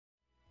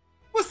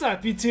What's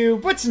up,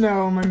 YouTube? What you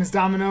know? My name is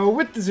Domino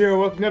with the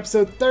Zero. Welcome to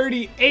episode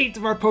 38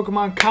 of our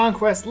Pokemon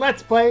Conquest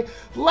Let's Play.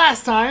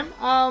 Last time,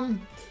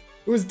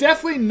 it was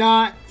definitely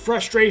not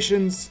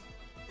Frustrations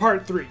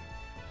Part 3.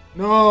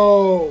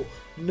 No,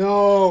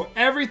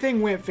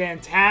 everything went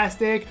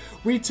fantastic.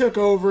 We took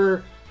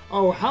over,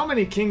 how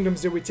many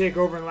kingdoms did we take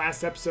over in the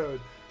last episode?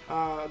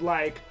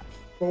 Like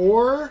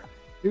 4?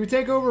 Did we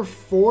take over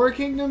 4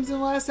 kingdoms in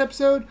the last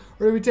episode?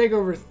 Or did we take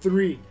over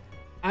 3?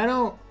 I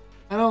don't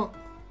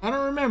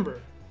remember.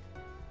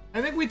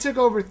 I think we took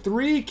over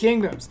 3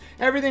 kingdoms.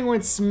 Everything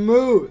went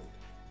smooth.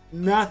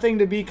 Nothing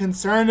to be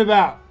concerned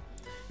about.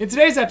 In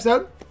today's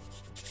episode,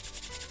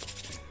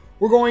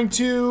 we're going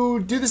to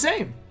do the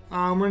same.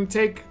 We're going to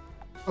take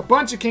a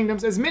bunch of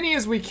kingdoms, as many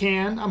as we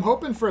can. I'm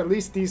hoping for at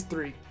least these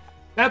 3.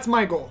 That's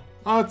my goal.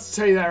 I'll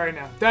tell you that right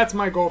now. That's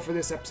my goal for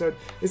this episode,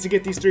 is to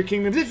get these 3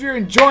 kingdoms. If you're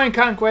enjoying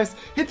Conquest,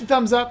 hit the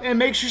thumbs up and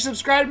make sure you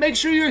subscribe. Make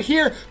sure you're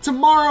here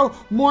tomorrow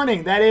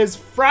morning. That is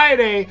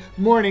Friday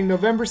morning,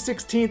 November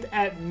 16th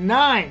at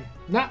 9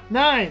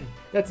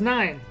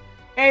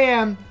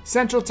 a.m.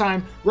 Central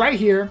Time, right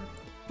here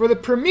for the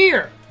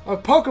premiere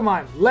of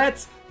Pokemon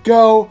Let's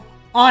Go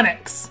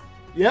Onix.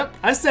 Yep,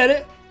 I said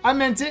it. I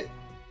meant it.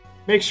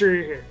 Make sure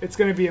you're here. It's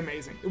going to be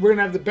amazing. We're going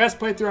to have the best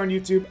playthrough on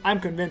YouTube. I'm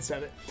convinced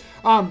of it.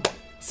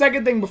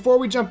 Second thing, before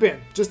we jump in,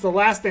 just the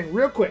last thing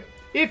real quick.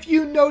 If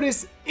you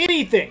notice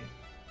anything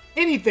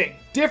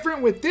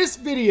different with this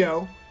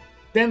video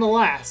than the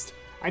last,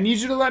 I need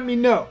you to let me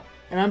know.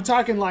 And I'm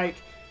talking like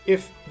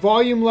if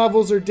volume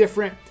levels are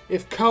different,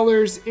 if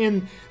colors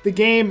in the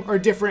game are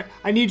different,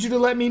 I need you to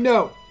let me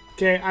know.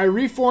 Okay, I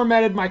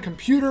reformatted my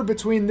computer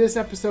between this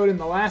episode and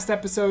the last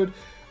episode,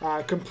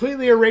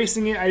 completely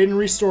erasing it. I didn't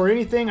restore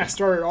anything. I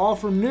started all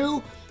from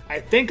new.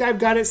 I think I've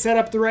got it set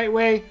up the right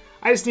way.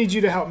 I just need you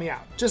to help me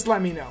out. Just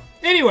let me know.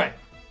 Anyway,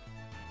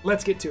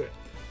 let's get to it.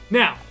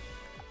 Now,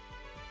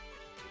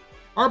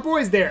 our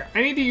boy's there.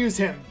 I need to use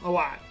him a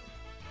lot.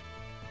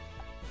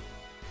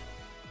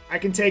 I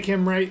can take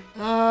him right...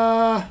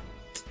 I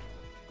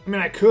mean,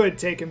 I could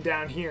take him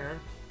down here.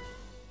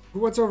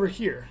 What's over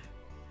here?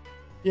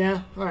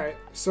 Yeah, alright.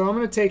 So I'm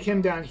going to take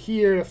him down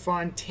here to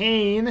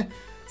Fontaine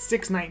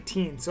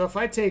 619. So if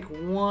I take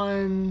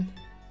one...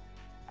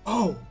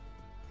 Oh!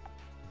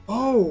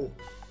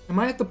 Am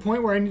I at the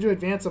point where I need to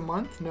advance a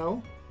month?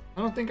 No.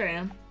 I don't think I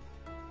am.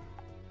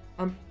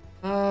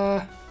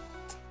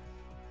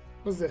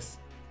 What's this?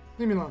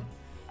 Leave me alone.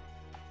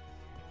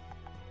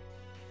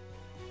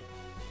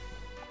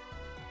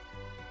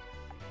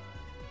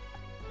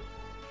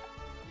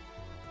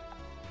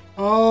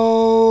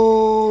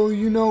 Oh,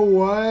 you know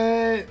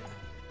what?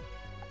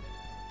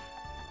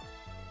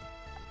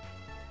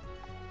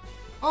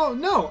 Oh,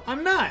 no,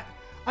 I'm not.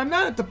 I'm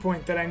not at the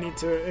point that I need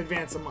to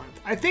advance a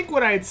month. I think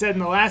what I had said in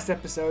the last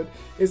episode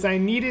is I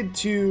needed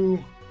to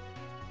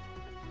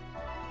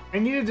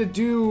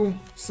do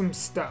some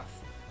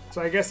stuff.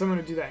 So I guess I'm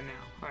going to do that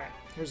now. Alright,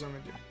 here's what I'm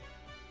going to do.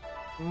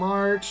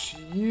 March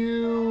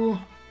you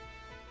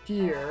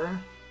here.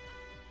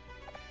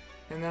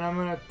 And then I'm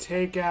going to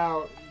take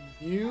out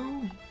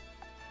you.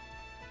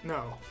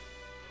 No.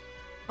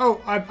 Oh,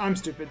 I'm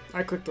stupid.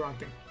 I clicked the wrong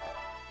thing.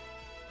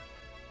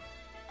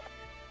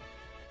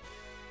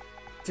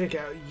 Take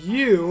out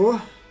you,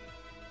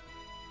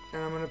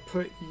 and I'm gonna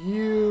put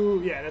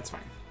you, yeah, that's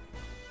fine.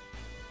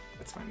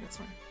 That's fine.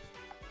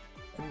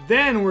 And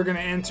then we're gonna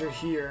enter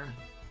here.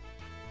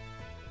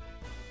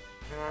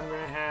 And I'm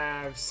gonna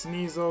have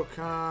Sneasel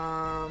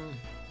come.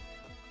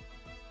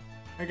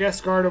 I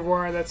guess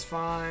Gardevoir, that's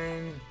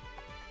fine.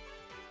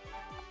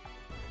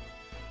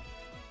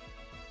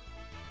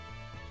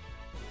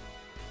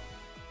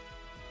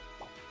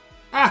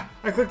 Ah,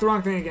 I clicked the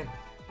wrong thing again.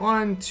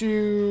 1,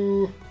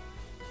 2...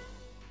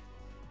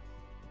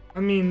 I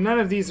mean, none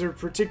of these are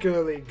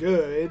particularly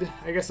good.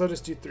 I guess I'll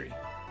just do 3.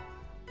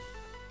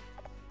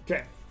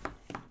 Okay.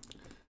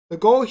 The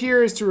goal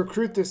here is to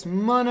recruit this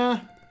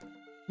Mana.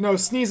 No,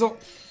 Sneasel.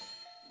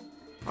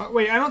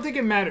 Wait, I don't think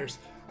it matters.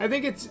 I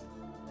think it's...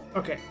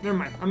 Okay, never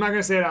mind. I'm not going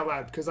to say it out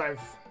loud because I've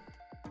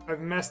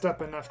messed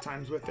up enough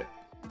times with it.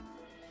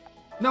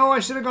 No,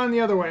 I should have gone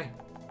the other way.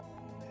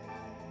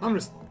 I'm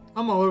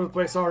all over the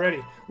place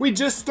already. We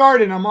just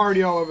started and I'm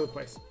already all over the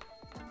place.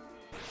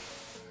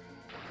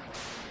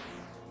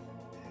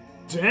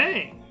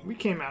 Dang, we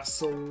came out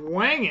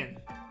swinging.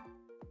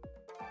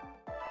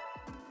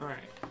 Alright.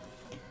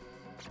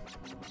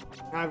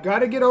 Now I've got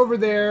to get over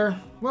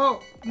there.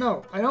 Well,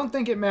 no, I don't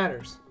think it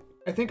matters.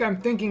 I think I'm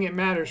thinking it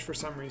matters for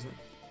some reason.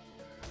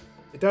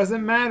 It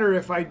doesn't matter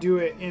if I do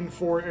it in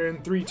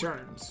 3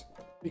 turns.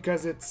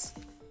 Because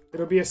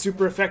it'll be a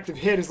super effective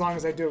hit as long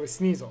as I do it with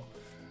Sneasel.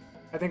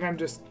 I think I'm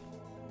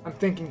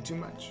thinking too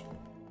much.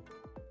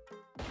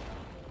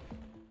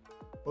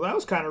 Well, that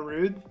was kind of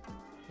rude.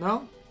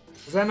 No?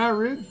 Was that not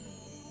rude?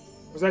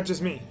 Or was that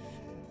just me?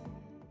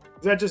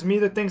 Is that just me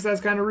that thinks that's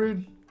kind of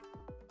rude?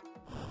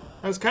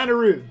 That was kind of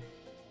rude.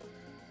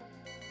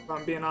 If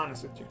I'm being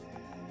honest with you.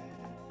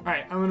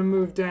 Alright, I'm gonna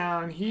move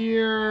down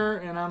here,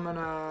 and I'm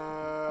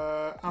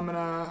gonna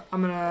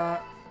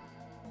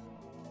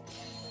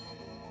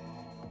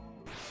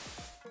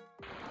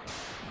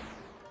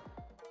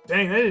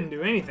Dang, that didn't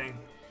do anything.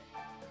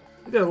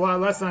 It did a lot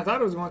less than I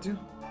thought it was going to.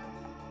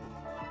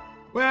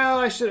 Well,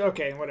 I should...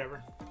 Okay,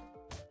 whatever.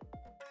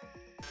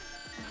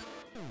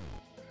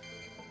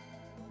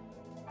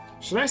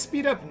 Should I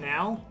speed up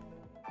now?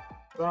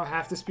 So I don't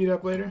have to speed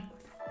up later?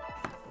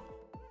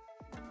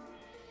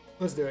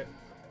 Let's do it.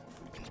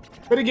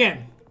 But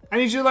again, I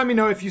need you to let me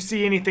know if you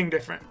see anything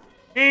different.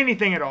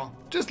 Anything at all.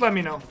 Just let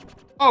me know.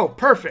 Oh,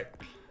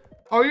 perfect.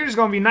 Oh, you're just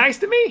gonna be nice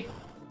to me?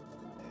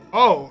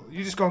 Oh,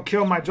 you're just gonna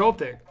kill my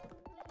Joltik.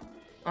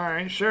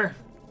 Alright, sure.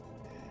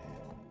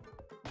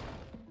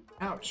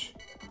 Ouch.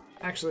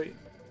 Actually.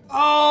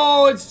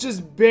 Oh, it's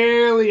just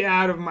barely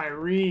out of my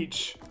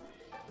reach.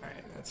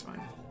 Alright, that's fine.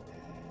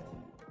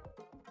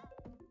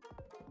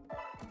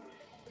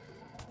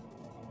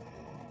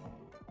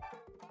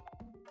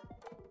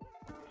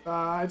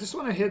 I just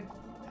want to hit...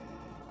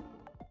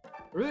 I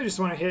really just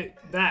want to hit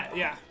that,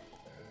 yeah.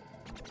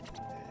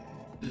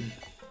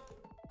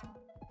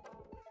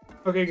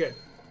 Okay, good.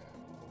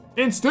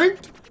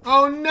 Instinct?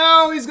 Oh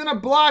no, he's gonna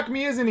block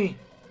me, isn't he?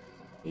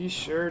 He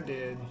sure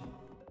did.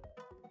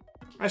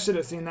 I should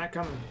have seen that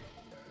coming.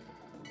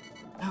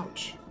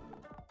 Ouch.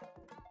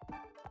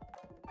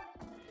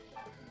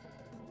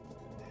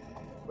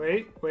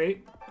 Wait,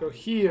 wait. Go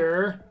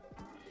here.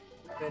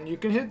 Then you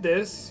can hit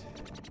this.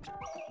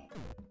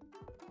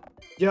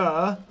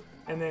 Yeah.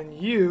 And then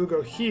you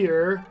go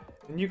here.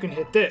 And you can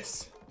hit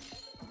this.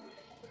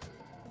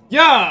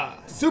 Yeah!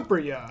 Super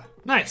yeah.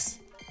 Nice.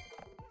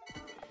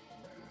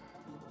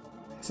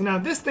 So now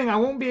this thing, I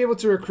won't be able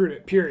to recruit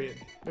it, period.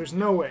 There's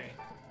no way.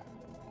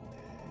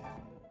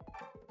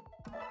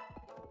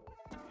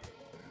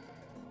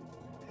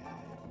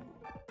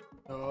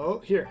 Oh,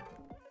 here.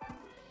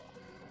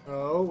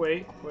 Oh,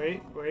 wait,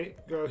 wait,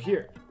 wait. Go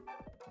here.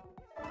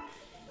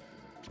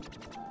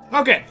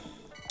 Okay.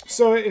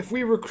 So if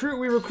we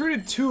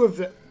recruited 2 of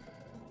the...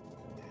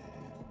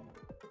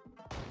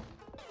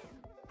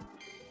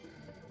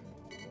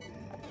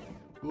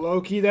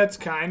 Low-key, that's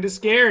kind of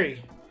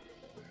scary.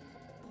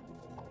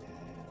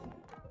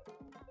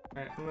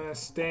 Alright, I'm gonna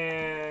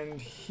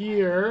stand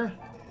here.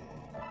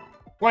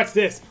 Watch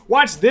this.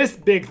 Watch this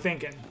big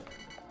thinking.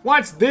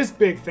 Watch this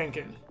big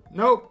thinking.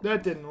 Nope,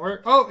 that didn't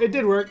work. Oh, it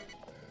did work.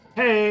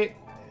 Hey.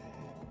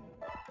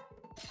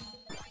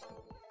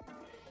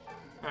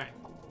 Alright.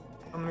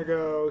 I'm gonna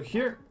go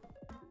here.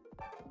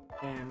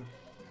 And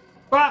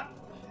bop.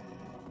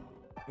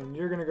 And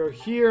you're gonna go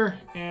here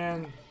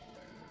and...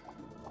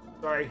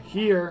 Sorry,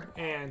 here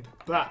and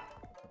bop.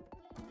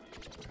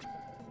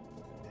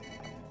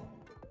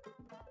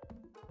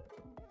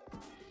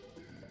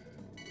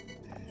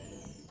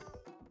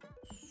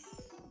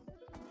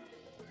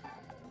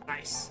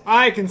 Nice.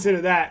 I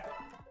consider that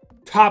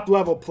top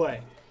level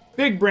play.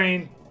 Big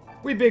brain.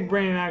 We big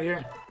braining out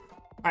here.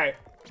 Alright.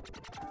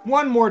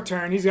 One more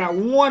turn. He's got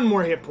 1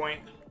 more hit point.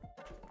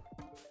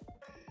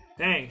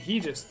 Dang, he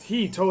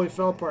totally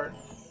fell apart.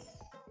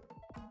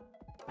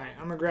 Alright,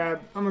 I'm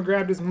gonna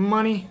grab this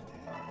money.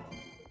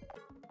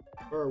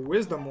 Or a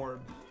wisdom orb.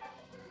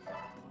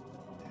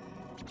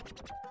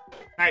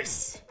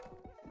 Nice.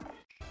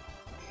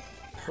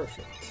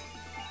 Perfect.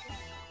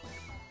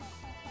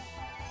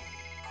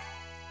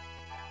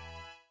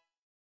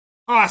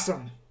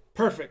 Awesome.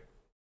 Perfect.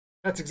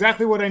 That's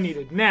exactly what I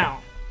needed.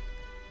 Now,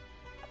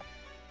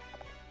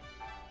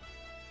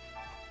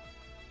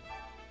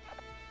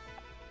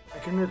 I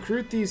can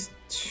recruit these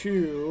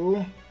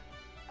 2.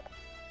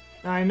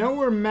 Now, I know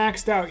we're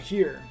maxed out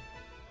here.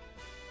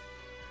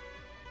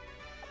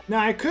 Now,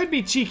 I could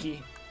be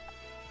cheeky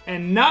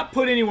and not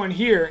put anyone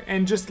here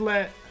and just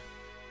let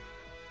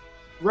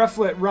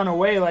Rufflet run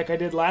away like I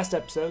did last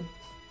episode.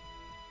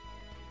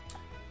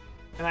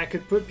 And I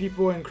could put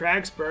people in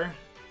Cragspur.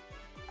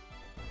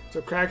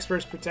 So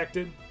Cragspur's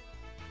protected.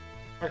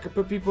 Or I could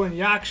put people in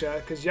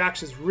Yaksha, because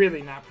Yaksha's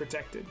really not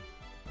protected.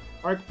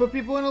 Or I could put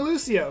people in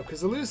Elusio,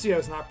 because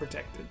Elusio's not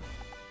protected.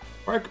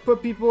 Or I could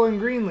put people in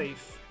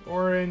Greenleaf,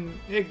 or in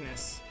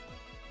Ignis.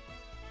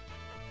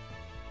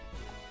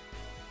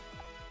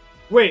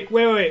 Wait.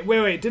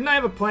 Didn't I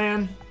have a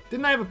plan?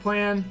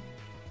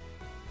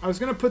 I was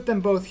going to put them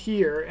both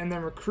here, and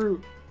then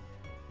recruit.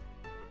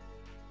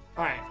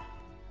 Alright.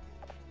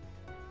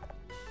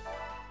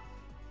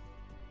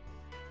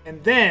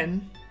 And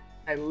then,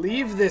 I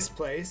leave this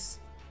place.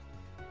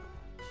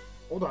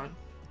 Hold on.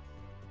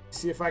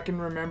 See if I can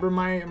remember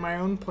my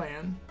own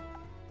plan.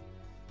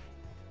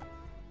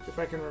 If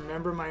I can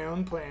remember my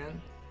own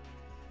plan.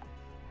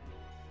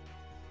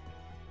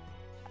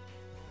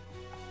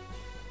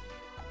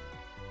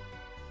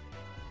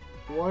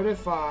 What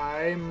if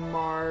I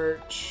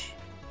march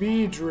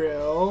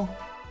Beedrill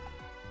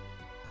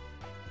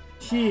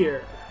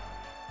here?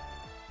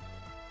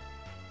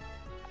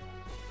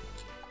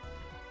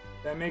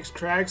 That makes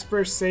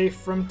Cragspur safe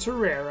from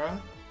Terrera.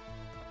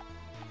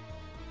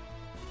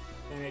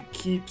 And it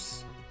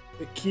keeps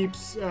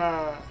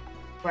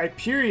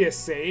Viperia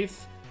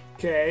safe.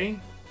 Okay.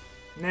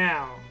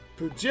 Now,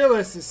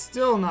 Pugilis is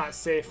still not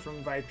safe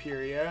from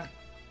Viperia.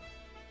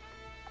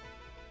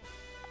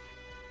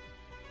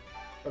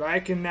 But I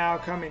can now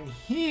come in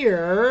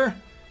here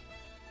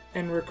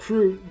and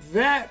recruit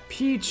that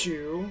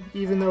Pichu,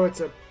 even though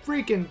it's a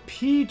freaking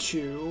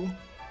Pichu.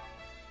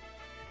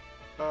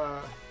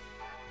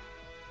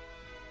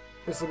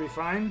 This will be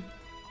fine.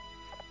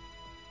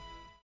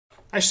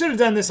 I should have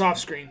done this off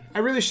screen. I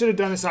really should have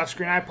done this off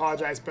screen. I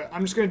apologize, but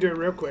I'm just going to do it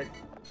real quick.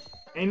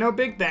 Ain't no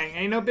big thing.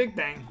 Ain't no big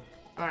thing.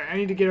 Alright, I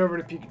need to get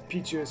over to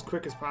Pichu as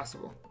quick as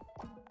possible.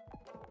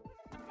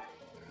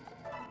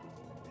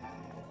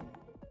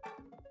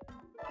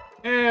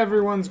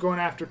 Everyone's going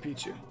after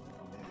Pichu.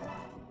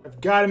 I've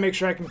got to make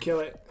sure I can kill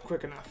it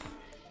quick enough.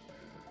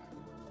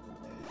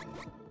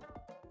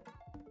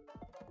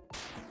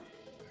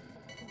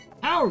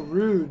 How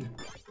rude.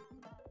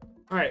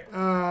 Alright,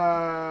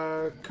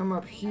 come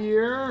up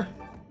here.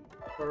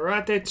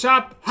 Karate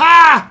chop.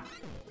 Ha!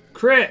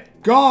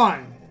 Crit.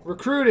 Gone.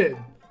 Recruited.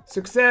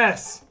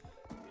 Success.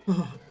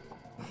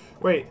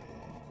 Wait.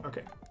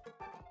 Okay.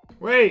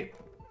 Wait.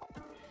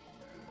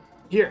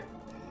 Here.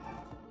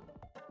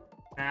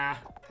 Nah.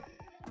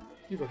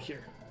 You go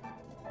here.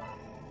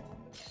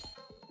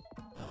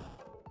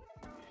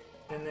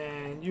 And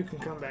then you can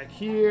come back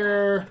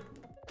here.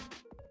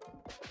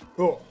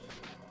 Cool.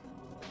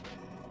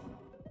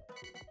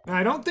 Now,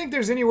 I don't think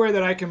there's anywhere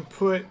that I can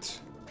put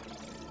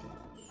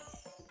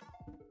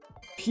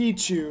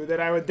Pichu that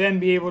I would then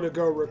be able to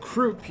go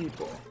recruit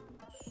people.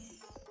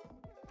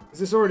 Is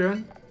this what we're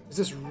doing? Is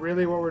this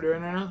really what we're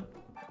doing right now?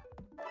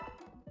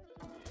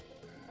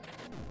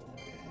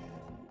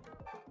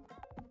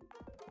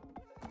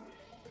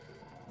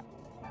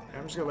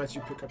 I'm just gonna let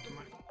you pick up the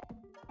money.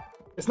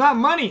 It's not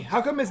money!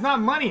 How come it's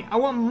not money? I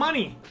want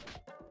money!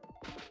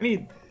 I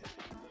need...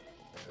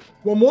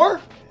 one more?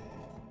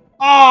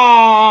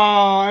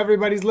 Oh,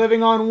 everybody's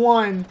living on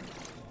one.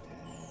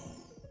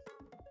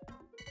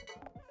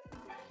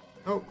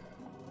 Oh.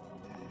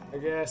 I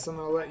guess I'm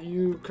gonna let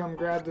you come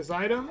grab this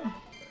item.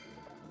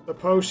 The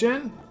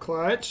potion.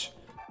 Clutch.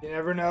 You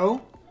never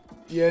know.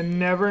 You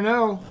never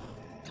know.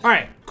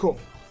 Alright, cool.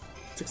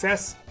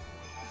 Success.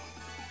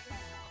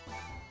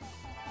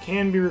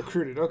 Can be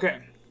recruited. Okay.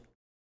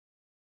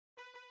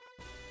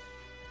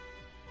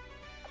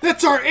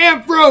 That's our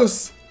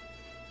Ampharos!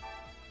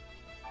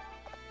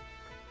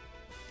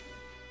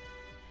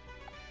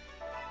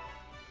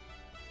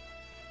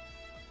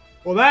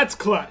 Well, that's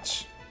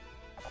clutch.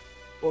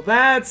 Well,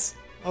 that's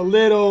a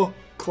little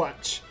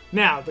clutch.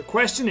 Now, the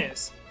question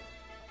is,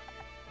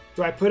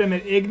 do I put him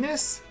at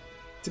Ignis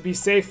to be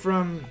safe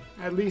from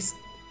at least...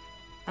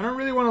 I don't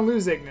really want to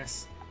lose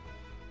Ignis.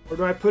 Or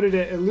do I put it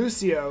at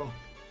Elucio?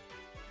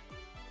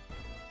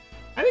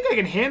 I think I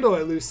can handle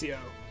Elucio.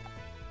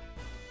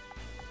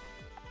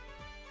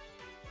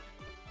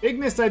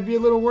 Ignis I'd be a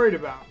little worried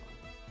about.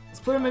 Let's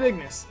put him at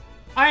Ignis.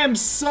 I am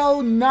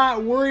so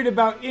not worried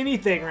about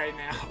anything right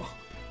now.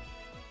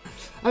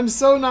 I'm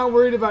so not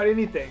worried about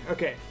anything.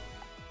 Okay.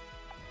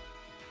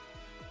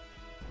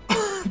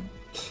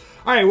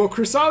 Alright, well,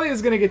 Cresselia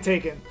is going to get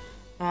taken.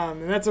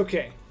 And that's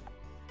okay.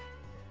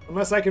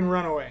 Unless I can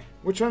run away.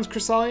 Which one's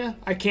Cresselia?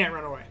 I can't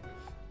run away.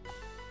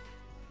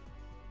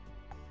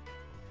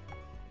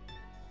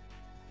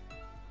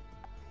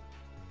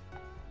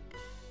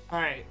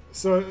 Alright,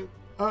 so...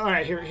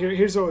 Alright,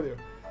 here's what we'll do.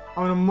 I'm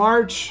going to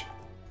march...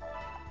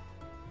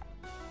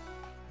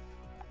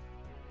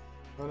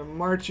 I'm gonna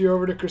march you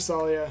over to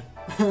Cresselia.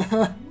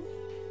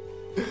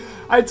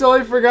 I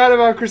totally forgot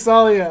about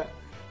Cresselia.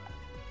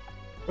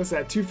 What's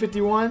that?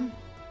 251?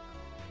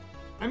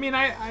 I mean,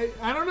 I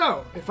don't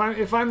know.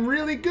 If I'm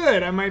really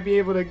good, I might be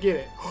able to get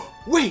it.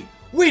 Wait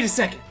a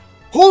second.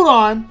 Hold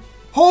on.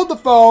 Hold the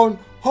phone.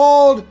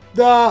 Hold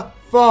the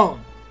phone.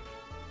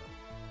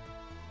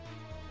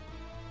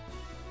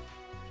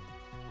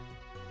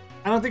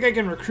 I don't think I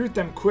can recruit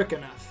them quick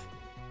enough.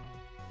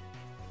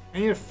 I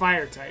need a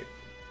fire type.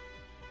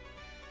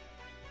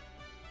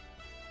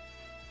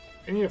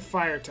 I need a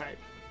fire type.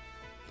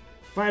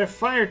 If I had a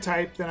fire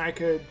type, then I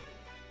could...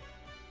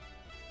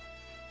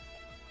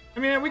 I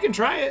mean, we can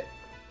try it.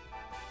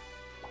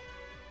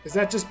 Is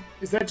that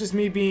just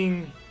me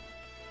being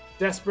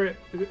desperate?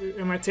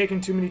 Am I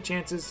taking too many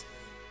chances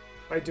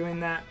by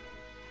doing that?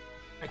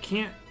 I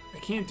can't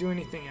do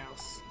anything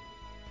else.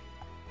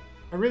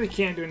 I really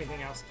can't do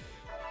anything else.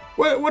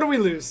 What do we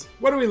lose?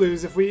 What do we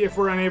lose if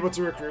we're unable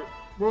to recruit?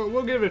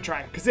 We'll give it a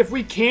try. Because if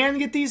we can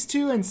get these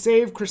two and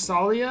save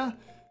Cresselia...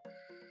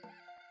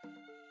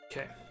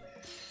 Okay.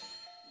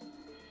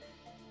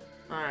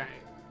 Alright.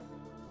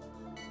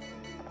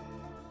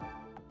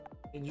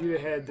 Need you to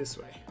head this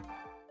way.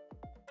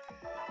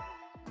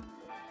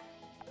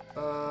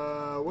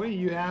 What do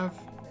you have?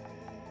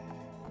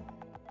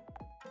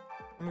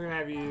 I'm gonna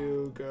have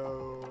you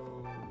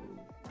go...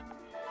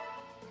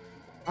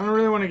 I don't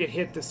really want to get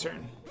hit this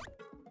turn.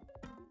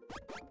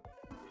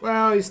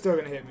 Well, he's still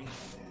gonna hit me.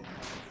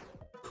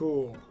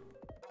 Cool.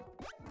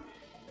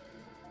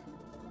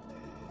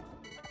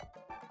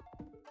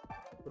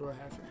 What do I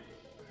have here?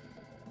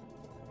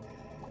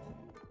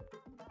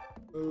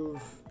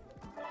 Move.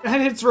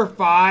 That hits for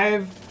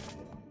 5.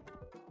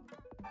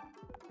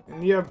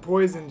 And you have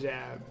Poison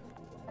Jab.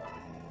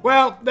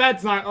 Well,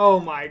 that's not... Oh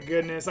my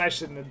goodness, I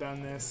shouldn't have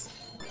done this.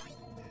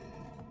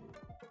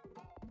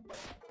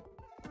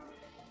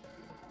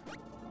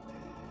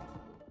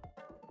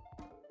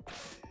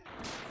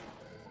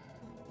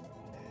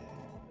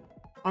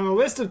 On the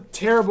list of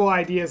terrible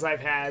ideas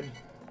I've had...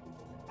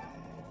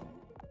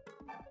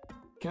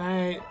 Can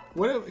I...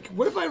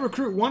 What if I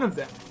recruit one of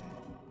them?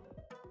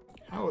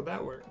 How would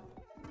that work?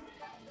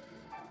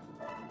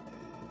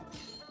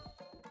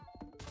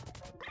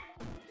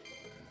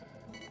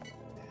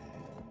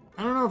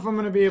 I don't know if I'm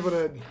going to be able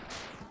to...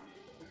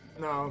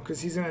 No, because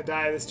he's going to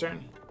die this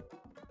turn.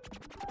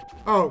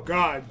 Oh,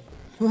 God.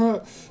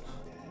 Can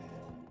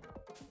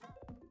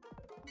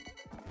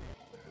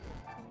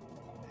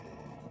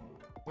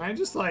I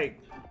just, like...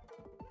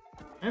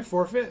 Can I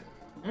forfeit?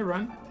 Can I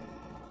run?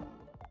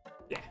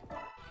 Yeah.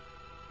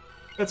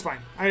 That's fine.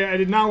 I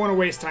did not want to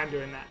waste time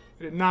doing that.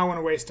 I did not want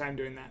to waste time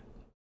doing that.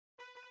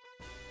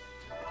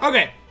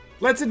 Okay.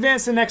 Let's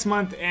advance to next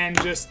month and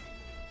just...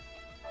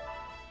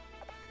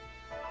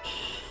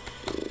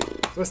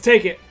 Let's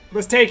take it.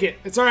 Let's take it.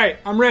 It's alright.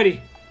 I'm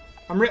ready.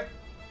 I'm ready.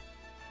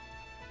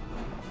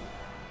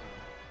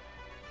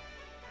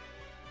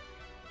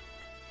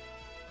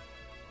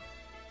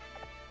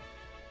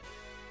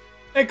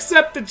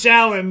 Accept the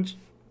challenge.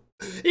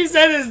 He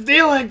sent his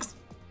Steelix.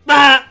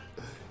 Ah!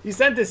 He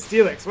sent his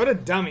Steelix. What a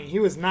dummy. He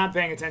was not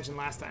paying attention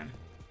last time.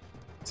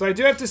 So I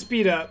do have to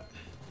speed up.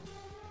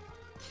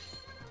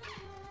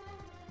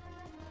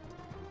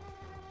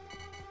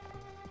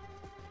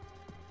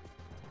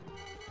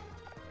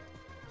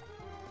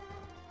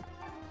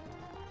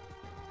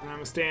 And I'm going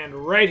to stand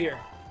right here.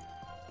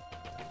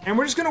 And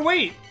we're just going to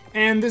wait.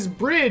 And this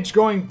bridge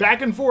going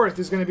back and forth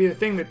is going to be the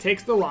thing that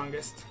takes the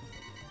longest.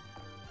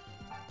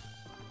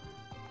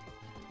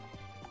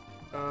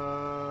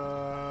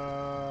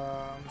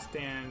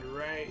 Stand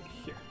right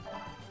here.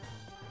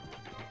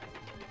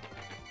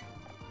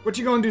 What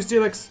you gonna do,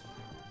 Steelix?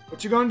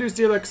 What you gonna do,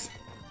 Steelix?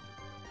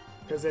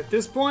 Because at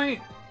this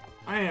point,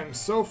 I am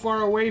so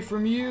far away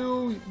from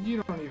you,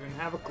 you don't even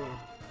have a clue.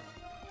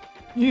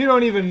 You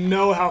don't even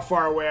know how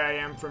far away I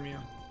am from you.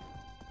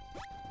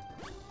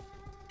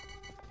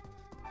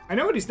 I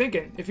know what he's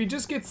thinking. If he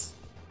just gets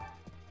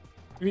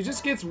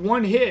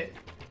one hit,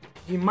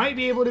 he might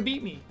be able to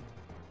beat me.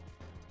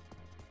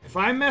 If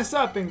I mess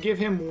up and give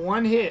him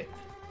one hit,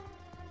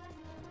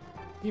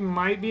 he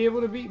might be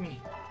able to beat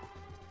me.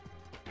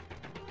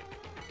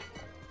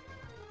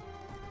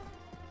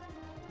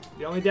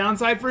 The only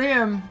downside for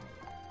him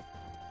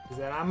is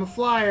that I'm a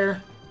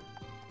flyer.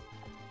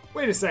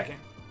 Wait a second.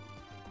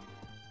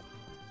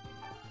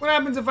 What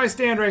happens if I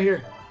stand right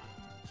here?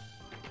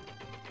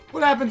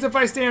 What happens if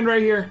I stand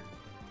right here?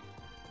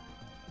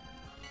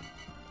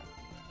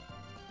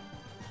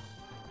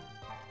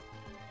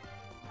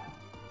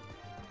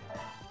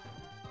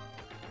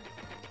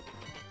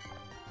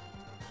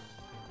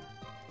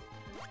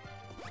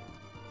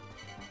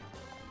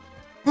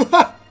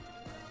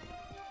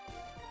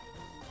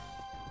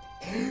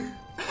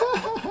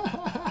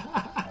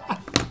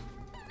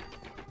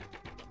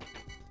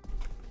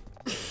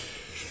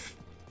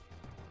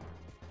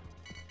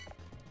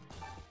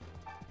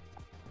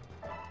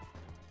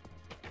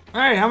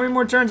 Alright, how many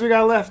more turns we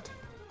got left?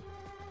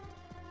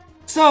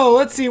 So,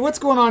 let's see, what's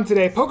going on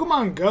today?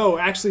 Pokemon Go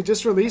actually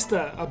just released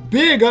a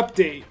big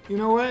update. You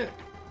know what?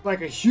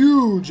 Like a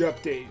huge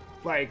update.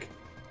 Like,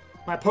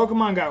 my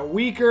Pokemon got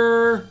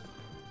weaker.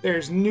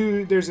 There's a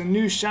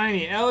new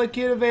shiny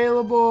Elekid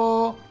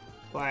available.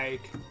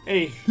 Like,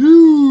 a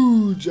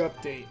huge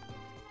update.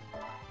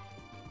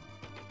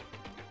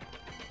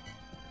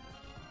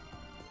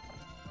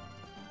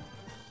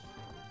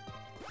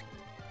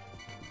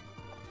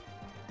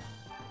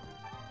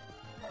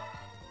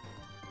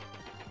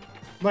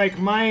 Like,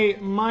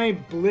 my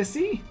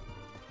Blissey,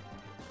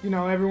 you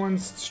know,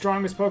 everyone's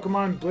strongest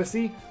Pokemon,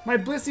 Blissey. My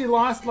Blissey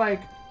lost,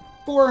 like,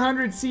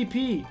 400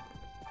 CP.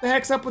 The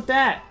heck's up with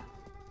that?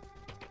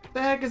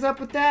 The heck is up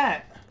with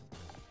that?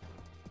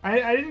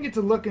 I didn't get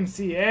to look and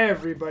see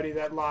everybody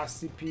that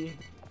lost CP.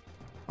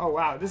 Oh,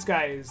 wow, this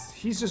guy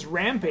he's just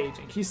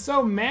rampaging. He's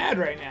so mad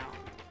right now.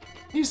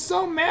 He's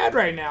so mad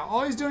right now.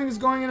 All he's doing is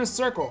going in a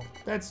circle.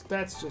 That's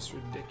just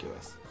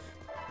ridiculous.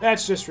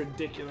 That's just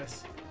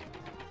ridiculous.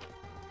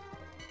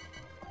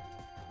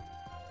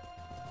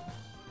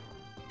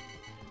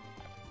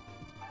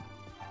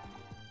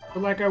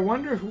 But like, I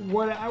wonder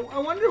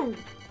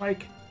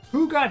like,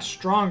 who got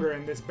stronger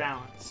in this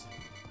balance?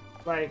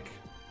 Like,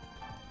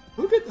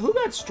 who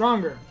got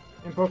stronger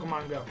in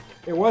Pokemon Go?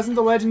 It wasn't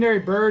the legendary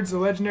birds, the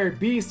legendary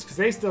beasts, because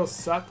they still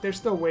suck. They're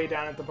still way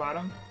down at the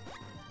bottom.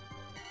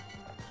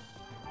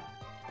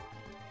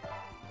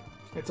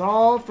 It's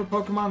all for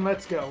Pokemon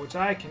Let's Go, which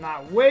I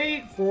cannot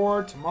wait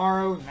for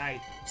tomorrow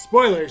night.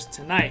 Spoilers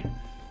tonight.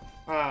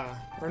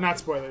 Or not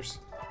spoilers.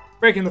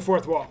 Breaking the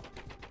fourth wall.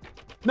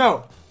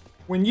 No.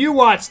 When you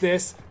watch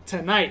this,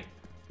 tonight,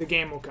 the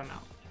game will come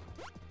out.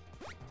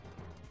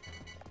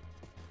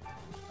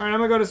 Alright, I'm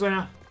gonna go this way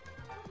now.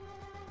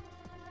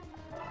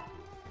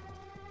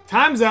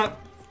 Time's up.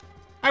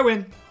 I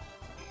win.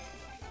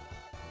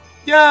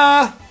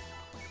 Yeah!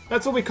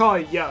 That's what we call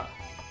a yeah.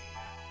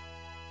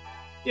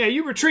 Yeah,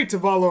 you retreat to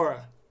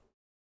Valora.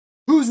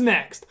 Who's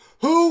next?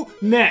 Who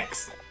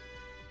next?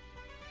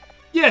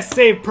 Yes,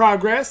 save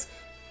progress.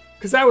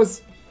 Because that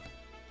was...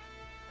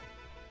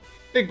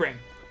 Big brain.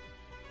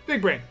 Big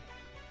brain.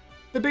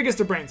 The biggest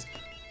of brains.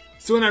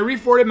 So when I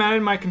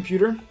reformatted my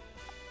computer...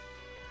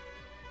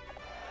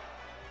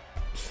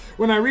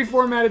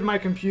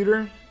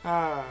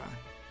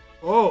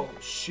 oh,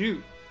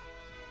 shoot.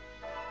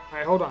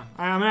 Alright, hold on.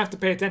 I'm going to have to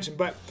pay attention.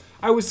 But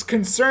I was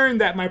concerned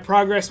that my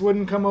progress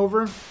wouldn't come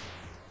over.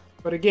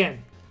 But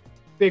again,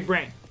 big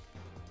brain.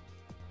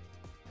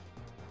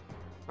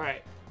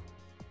 Alright.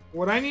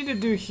 What I need to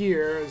do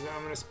here is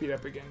I'm going to speed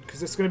up again.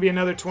 Because it's going to be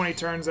another 20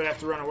 turns that I have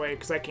to run away.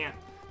 Because I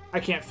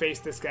can't face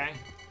this guy.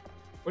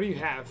 What do you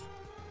have?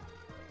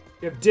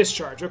 You have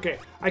discharge. Okay.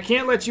 I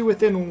can't let you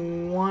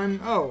within one...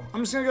 Oh,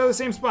 I'm just going to go to the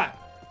same spot.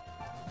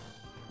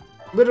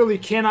 Literally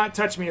cannot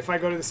touch me if I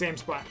go to the same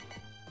spot.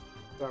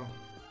 So...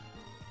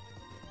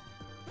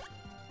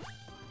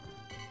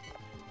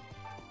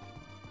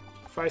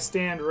 if I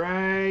stand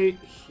right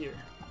here,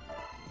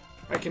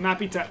 I cannot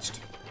be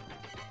touched.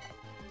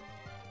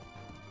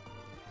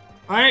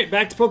 Alright,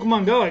 back to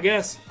Pokemon Go, I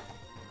guess.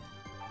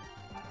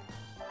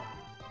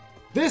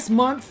 This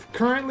month,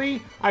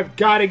 currently, I've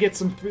got to get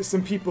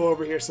some people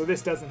over here so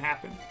this doesn't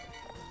happen.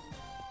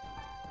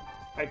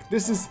 Like,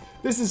 this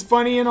is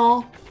funny and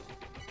all,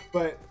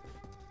 but...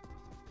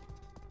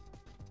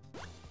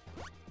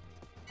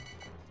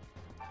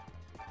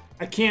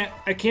 I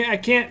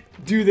can't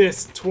do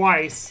this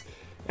twice.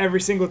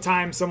 Every single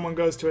time someone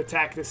goes to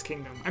attack this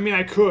kingdom. I mean,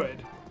 I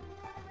could.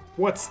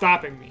 What's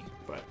stopping me?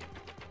 But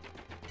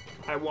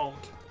I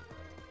won't.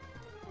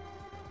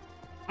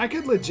 I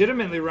could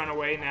legitimately run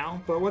away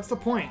now, but what's the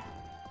point?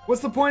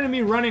 What's the point of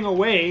me running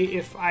away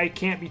if I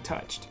can't be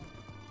touched?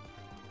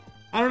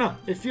 I don't know.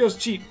 It feels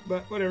cheap,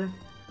 but whatever.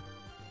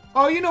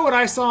 Oh, you know what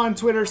I saw on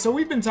Twitter? So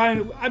I've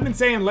been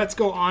saying let's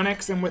go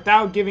Onyx, and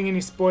without giving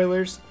any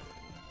spoilers,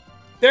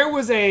 there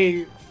was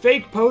a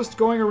fake post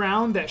going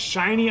around that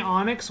shiny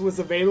Onyx was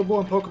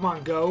available in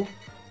Pokemon Go,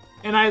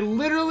 and I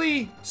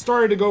literally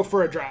started to go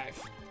for a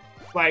drive.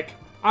 Like,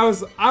 I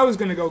was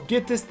gonna go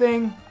get this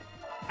thing.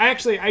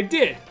 I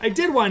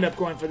did wind up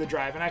going for the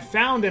drive, and I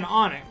found an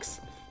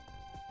Onyx,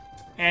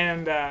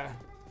 and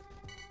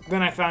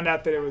then I found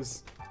out that it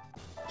was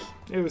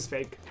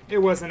fake. It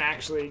wasn't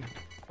actually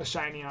a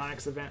shiny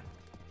Onyx event.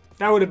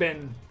 It would have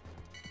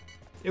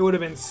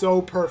been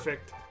so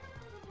perfect.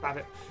 Stop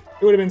it.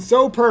 It would have been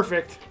so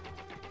perfect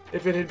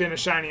if it had been a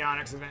shiny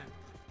Onyx event.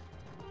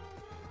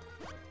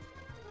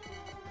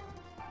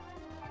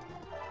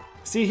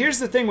 See, here's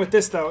the thing with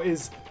this, though,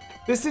 is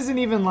this isn't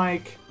even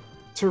like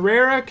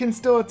Terrera can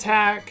still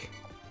attack.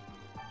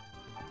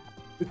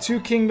 The two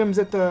kingdoms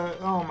at the...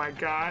 Oh my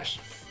gosh.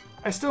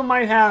 I still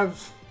might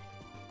have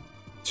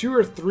 2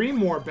 or 3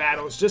 more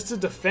battles just to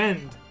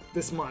defend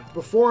this month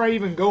before I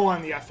even go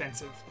on the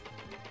offensive.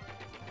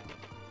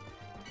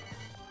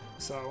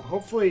 So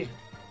hopefully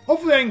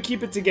I can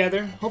keep it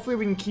together. Hopefully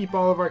we can keep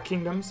all of our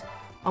kingdoms.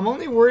 I'm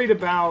only worried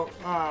about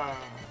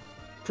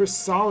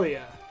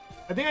Cresselia.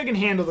 I think I can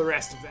handle the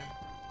rest of them.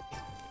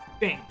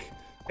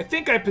 I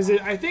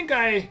think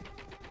I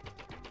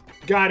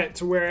got it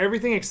to where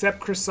everything except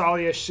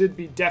Cresselia should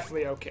be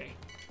definitely okay.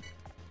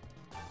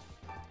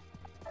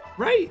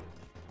 Right?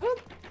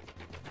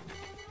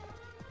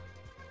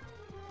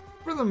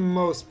 For the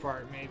most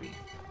part, maybe.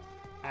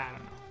 I don't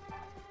know.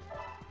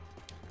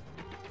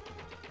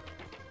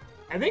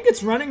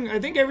 I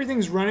think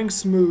everything's running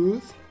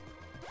smooth.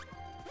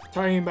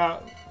 Talking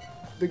about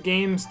the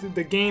game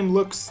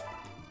looks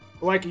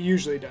like it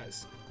usually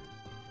does.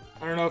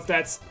 I don't know if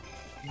that's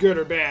good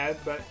or bad,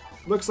 but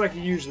looks like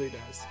it usually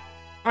does.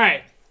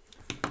 Alright.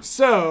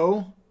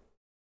 So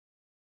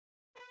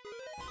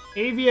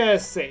Avia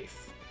is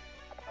safe.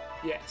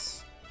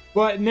 Yes.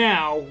 But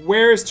now,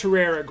 where is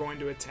Terrera going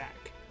to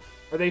attack?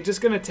 Are they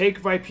just going to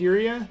take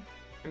Viperia?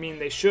 I mean,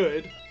 they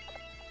should.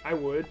 I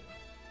would.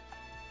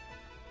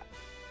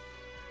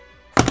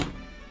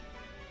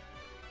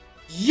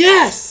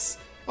 Yes!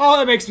 Oh,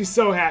 that makes me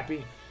so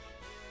happy.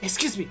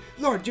 Excuse me,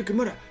 Lord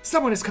Yukimura,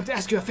 someone has come to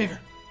ask you a favor.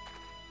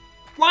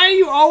 Why do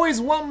you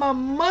always want my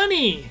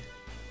money?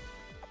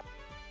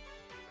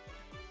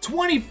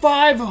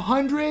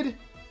 2,500?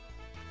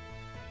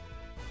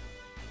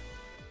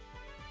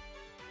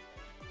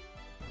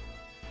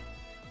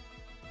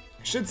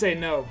 I should say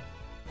no.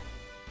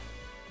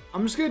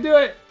 I'm just gonna do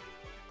it.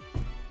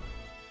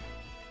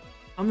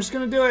 I'm just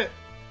gonna do it.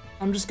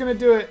 I'm just gonna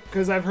do it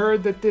because I've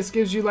heard that this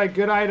gives you like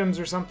good items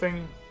or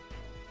something.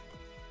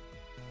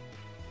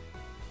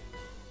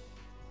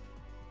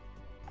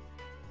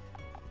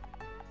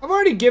 I've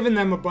already given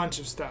them a bunch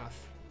of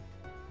stuff.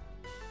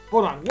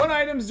 Hold on, what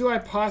items do I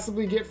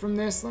possibly get from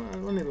this?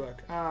 Let me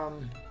look.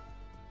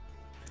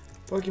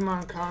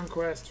 Pokemon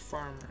Conquest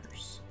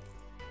Farmers.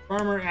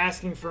 Farmer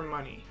asking for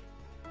money.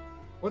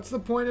 What's the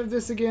point of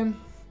this again?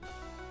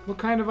 What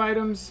kind of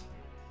items?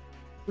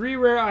 3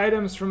 rare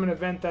items from an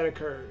event that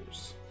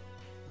occurs.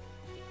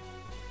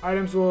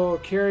 Items will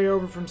carry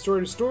over from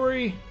story to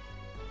story.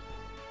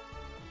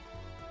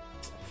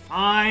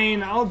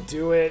 Fine, I'll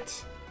do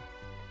it.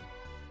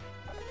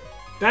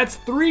 That's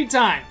 3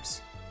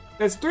 times.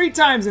 That's 3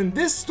 times in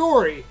this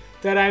story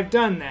that I've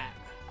done that.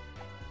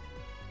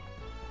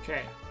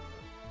 Okay.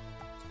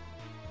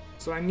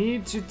 So I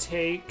need to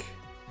take...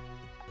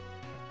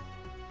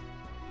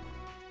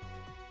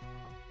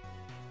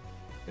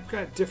 I've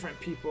got different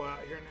people out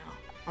here now.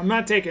 I'm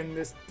not taking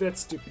this, that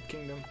stupid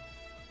kingdom.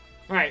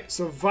 Alright,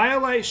 so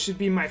Violite should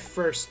be my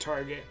first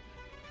target.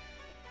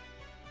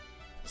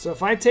 So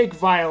if I take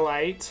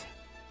Violite,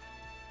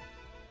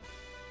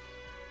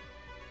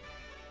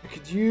 I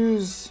could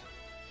use...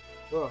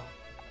 Ugh.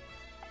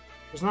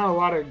 There's not a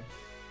lot of...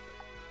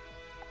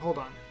 Hold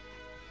on.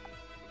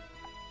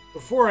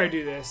 Before I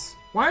do this,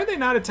 why are they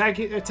not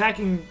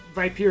attacking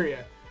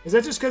Viperia? Is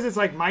that just because it's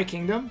like my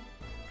kingdom?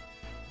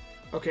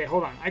 Okay,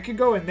 hold on. I could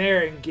go in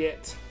there and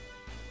get...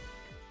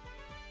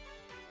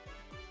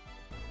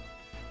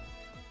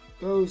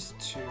 those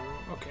 2.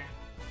 Okay.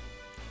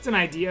 It's an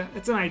idea.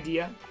 It's an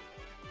idea.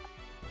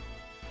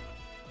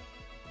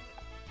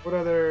 What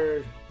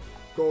other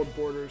gold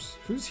borders?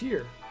 Who's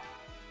here?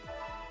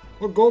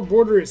 What gold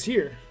border is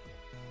here?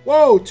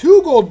 Whoa,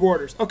 2 gold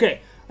borders. Okay,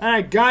 and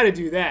I gotta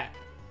do that.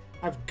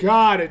 I've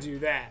gotta do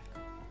that.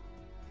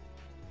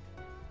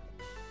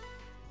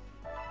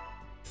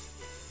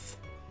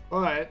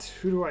 But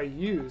who do I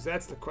use?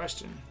 That's the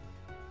question.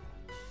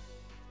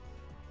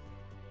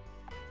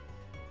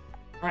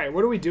 Alright,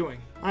 what are we doing?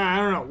 I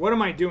don't know. What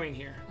am I doing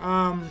here?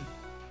 Am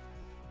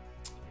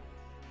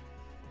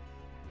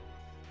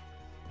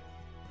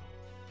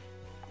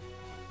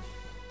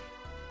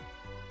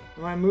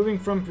I moving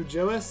from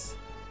Pugilis?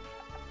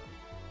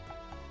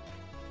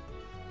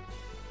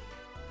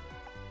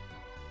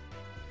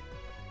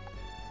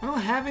 I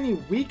don't have any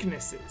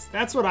weaknesses.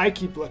 That's what I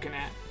keep looking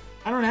at.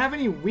 I don't have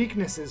any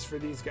weaknesses for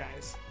these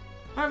guys.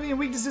 I don't have any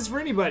weaknesses for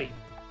anybody.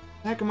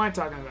 What the heck am I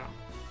talking about?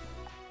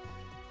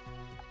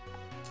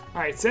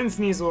 Alright, send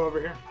Sneasel over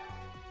here.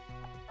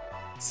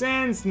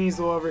 Send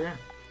Sneasel over here.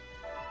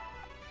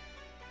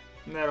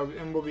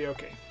 And we'll be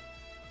okay.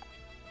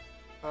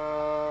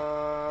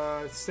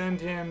 Send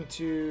him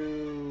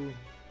to...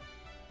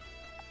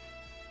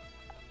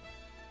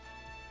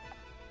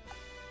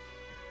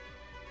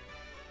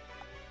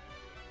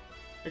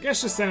 I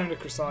guess just send him to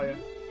Chrysalia.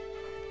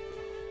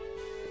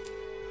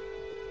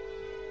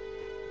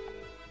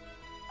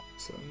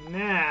 So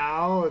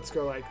now, let's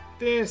go like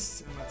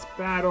this, and let's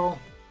battle.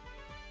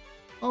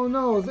 Oh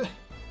no, oh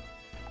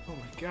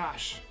my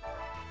gosh.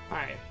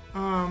 Alright,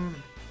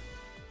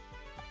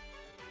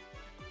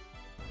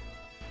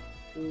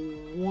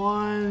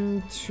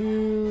 1,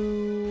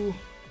 2,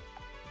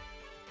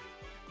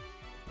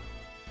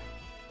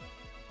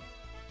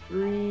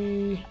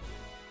 3.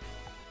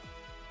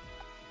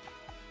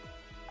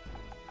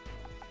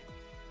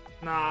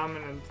 Nah, I'm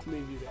gonna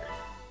leave you there.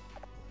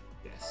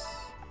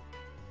 Yes.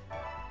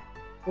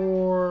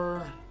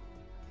 4,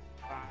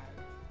 5.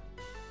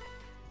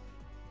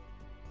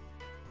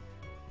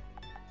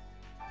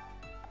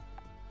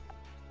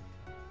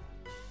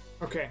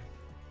 Okay.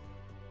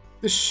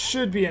 This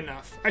should be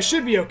enough. I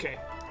should be okay.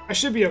 I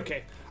should be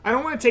okay. I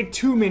don't want to take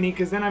too many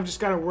because then I've just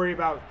got to worry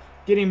about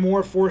getting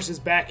more forces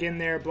back in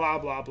there, blah,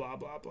 blah, blah,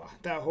 blah, blah.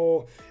 That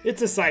whole...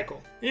 It's a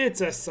cycle.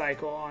 It's a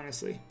cycle,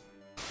 honestly.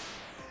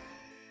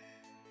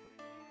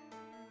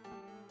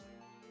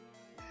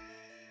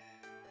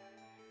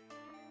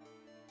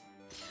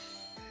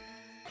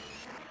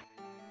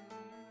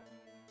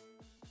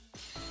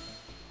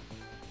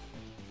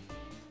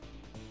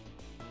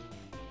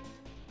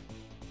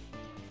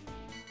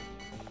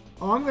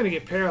 Oh, I'm gonna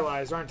get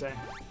paralyzed, aren't I?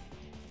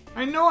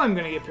 I know I'm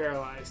gonna get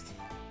paralyzed.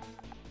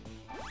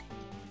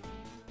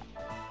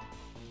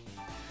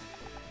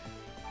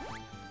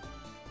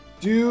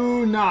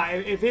 Do not.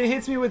 If it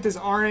hits me with this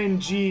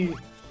RNG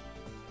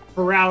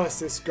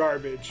paralysis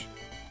garbage.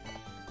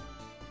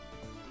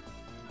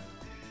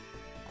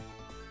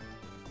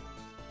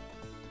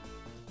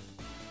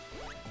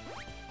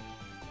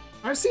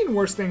 I've seen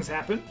worse things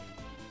happen.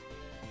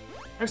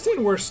 I've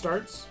seen worse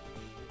starts.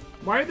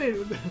 Why are they...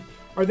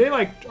 Are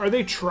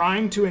they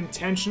trying to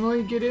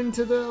intentionally get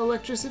into the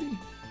electricity?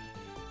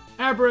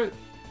 Abra...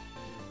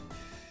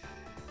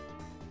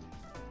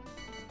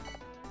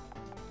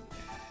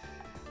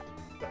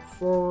 Step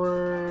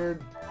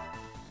forward.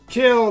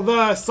 Kill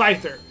the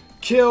Scyther.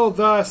 Kill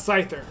the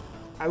Scyther.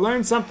 I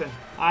learned something.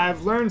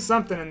 I've learned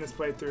something in this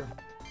playthrough.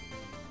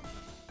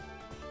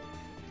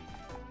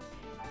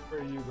 Where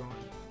are you going?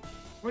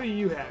 What do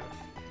you have?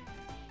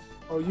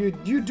 Oh, you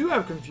do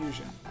have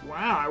confusion.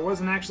 Wow, I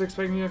wasn't actually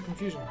expecting you to have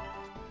confusion.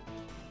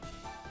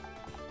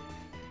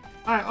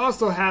 I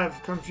also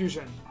have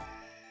confusion.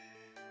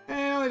 It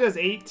only does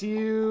 8 to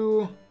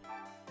you.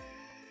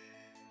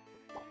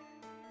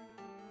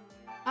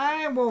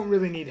 I won't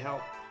really need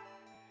help.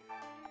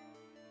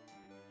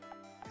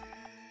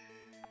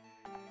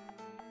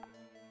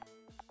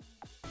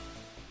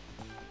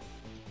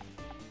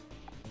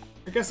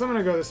 I guess I'm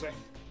gonna go this way.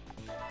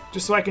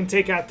 Just so I can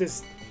take out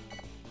this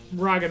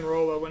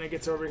Roggenrola when it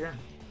gets over here.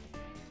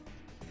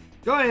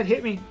 Go ahead,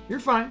 hit me. You're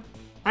fine.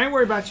 I ain't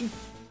worried about you.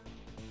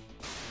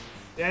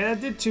 Yeah,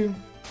 that did too.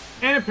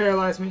 And it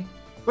paralyzed me.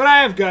 But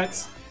I have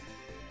guts.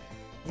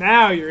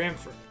 Now you're in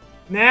for it.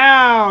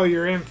 Now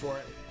you're in for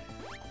it.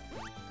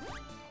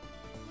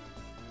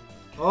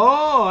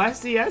 Oh, I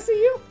see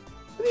you.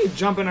 What are you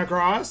jumping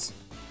across?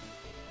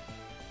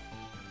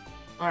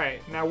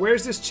 Alright, now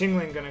where's this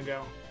Chingling gonna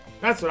go?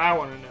 That's what I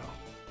want to know.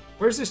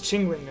 Where's this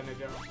Chingling gonna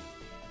go?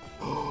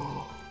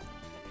 Oh.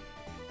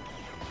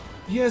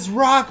 He has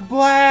Rock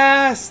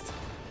Blast!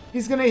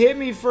 He's gonna hit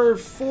me for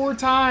 4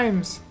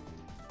 times.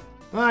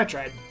 Well, I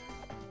tried.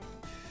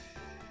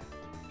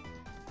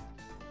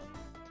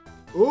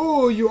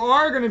 Ooh, you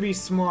are gonna be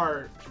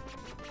smart.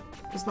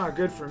 That's not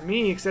good for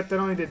me, except that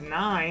only did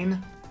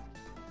 9.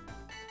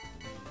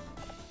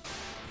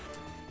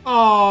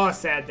 Oh,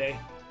 sad day.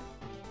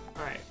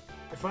 Alright,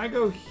 if I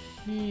go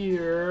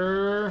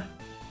here...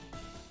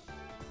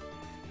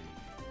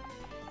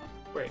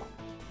 Wait.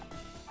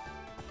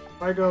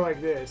 If I go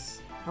like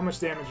this, how much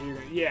damage are you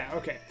gonna... Yeah,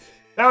 okay.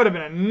 That would have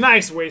been a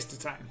nice waste of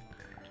time.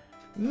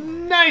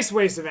 Nice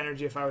waste of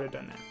energy if I would have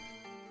done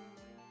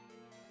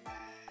that.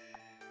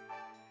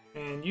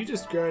 And you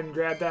just go ahead and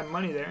grab that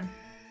money there.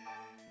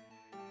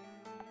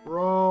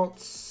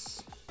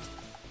 Ralts.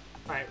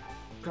 Alright.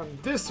 Come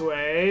this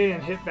way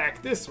and hit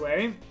back this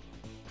way.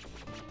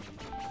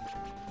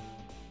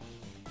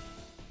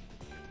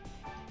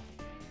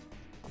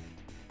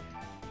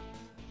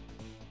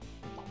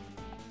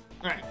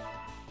 Alright.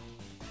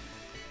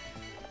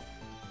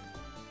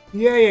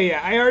 Yeah.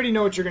 I already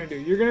know what you're going to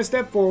do. You're going to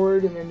step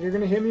forward, and then you're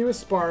going to hit me with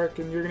Spark,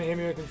 and you're going to hit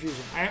me with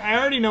Confusion. I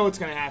already know what's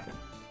going to happen.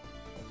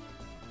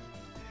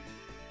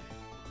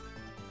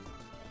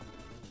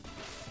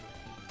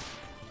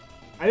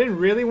 I didn't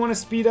really want to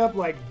speed up,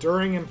 like,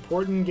 during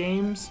important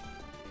games.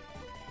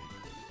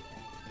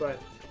 But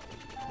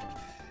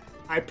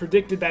I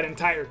predicted that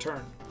entire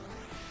turn.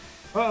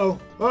 Uh-oh.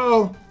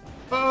 Uh-oh.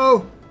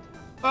 Uh-oh.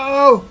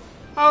 Uh-oh.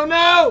 Oh,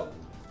 no!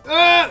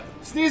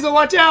 Sneasel,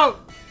 watch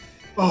out!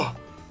 Oh.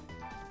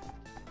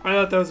 I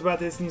thought that was about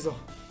this, Sneasel.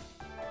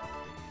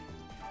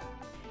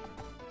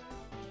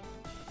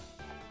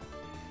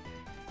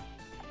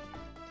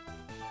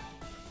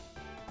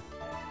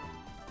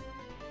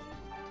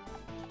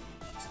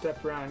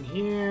 Step around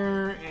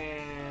here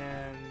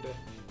and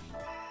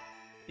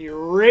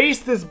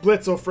erase this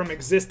Blitzel from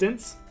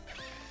existence.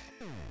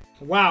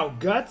 Wow,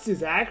 Guts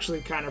is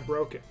actually kind of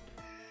broken.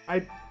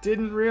 I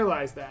didn't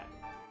realize that.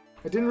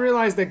 I didn't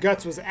realize that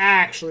Guts was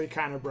actually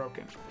kind of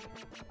broken.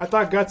 I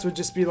thought Guts would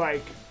just be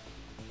like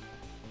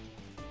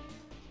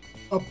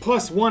a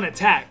 +1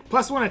 attack.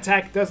 +1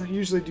 attack doesn't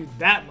usually do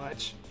that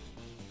much.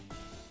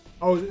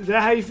 Oh, is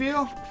that how you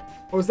feel?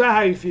 Oh, is that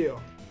how you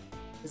feel?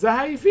 Is that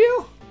how you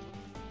feel?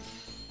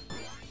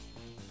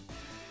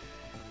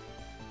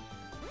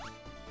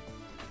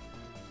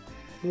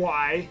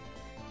 Why?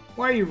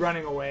 Why are you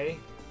running away?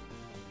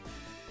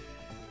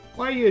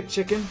 Why are you a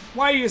chicken?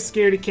 Why are you a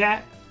scaredy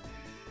cat?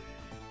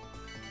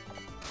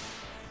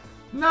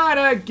 Not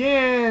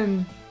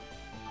again!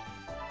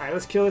 Alright,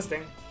 let's kill this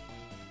thing.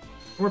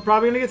 We're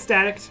probably gonna get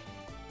staticked.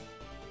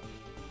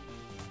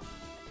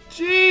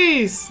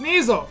 Jeez!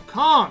 Sneasel,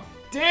 calm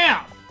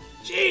down!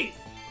 Jeez!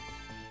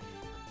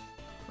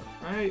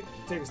 Alright,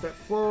 take a step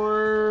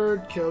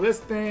forward, kill this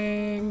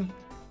thing.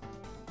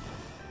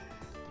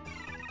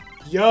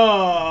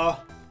 Yeah!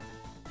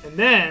 And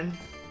then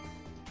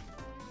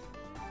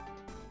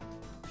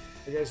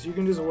I guess you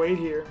can just wait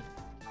here.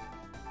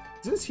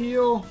 Does this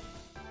heal?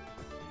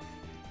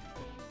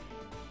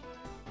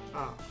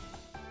 Oh.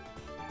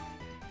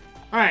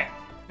 Alright,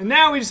 and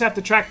now we just have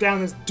to track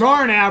down this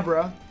darn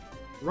Abra.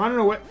 Running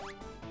away.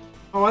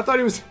 Oh, I thought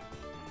he was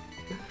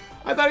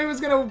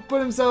gonna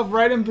put himself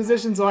right in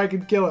position so I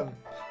could kill him.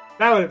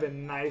 That would have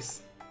been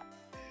nice.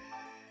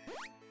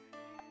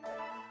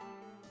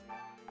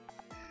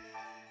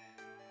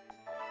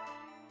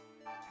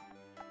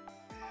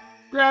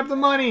 Grab the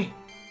money!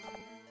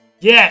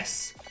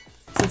 Yes!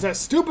 Since that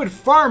stupid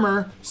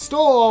farmer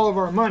stole all of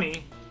our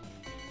money,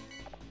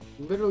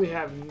 we literally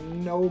have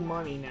no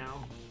money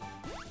now.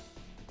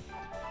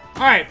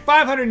 Alright,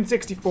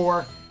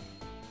 564.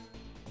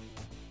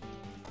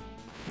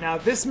 Now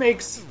this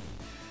makes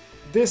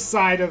this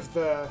side of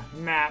the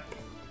map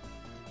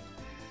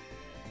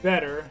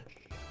better.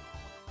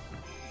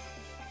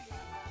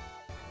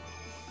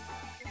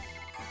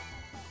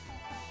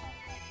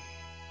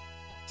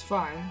 It's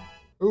fine.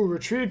 Ooh,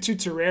 retreated to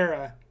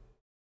Terrera.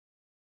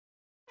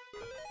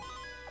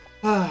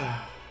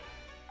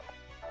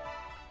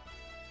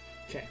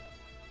 Okay.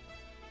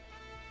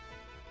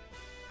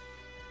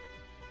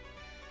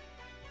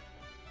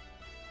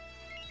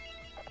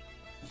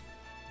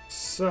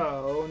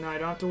 So, now I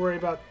don't have to worry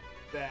about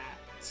that.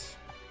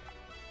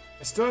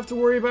 I still have to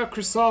worry about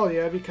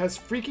Chrysalia because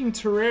freaking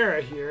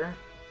Terrera here.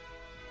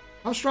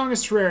 How strong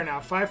is Terrera now?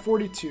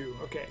 542.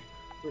 Okay.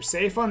 We're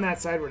safe on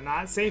that side. We're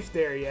not safe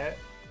there yet.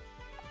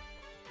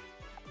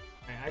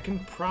 I can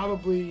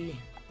probably...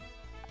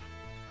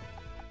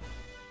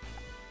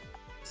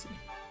 Let's see.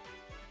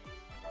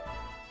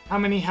 How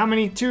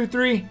many? 2,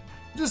 3?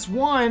 Just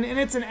one, and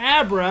it's an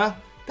Abra.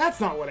 That's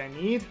not what I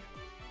need.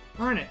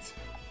 Darn it.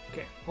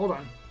 Okay, hold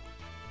on.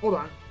 Hold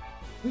on.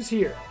 Who's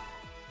here?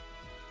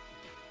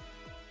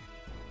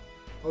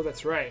 Oh,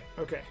 that's right.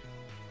 Okay.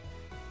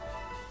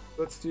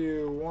 Let's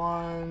do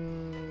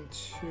 1,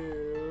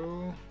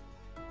 2.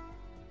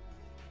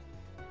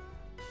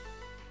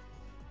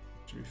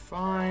 Should be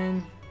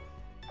fine.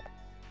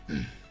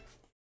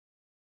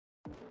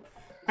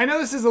 I know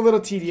this is a little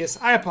tedious.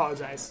 I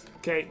apologize.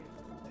 Okay.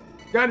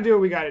 Gotta do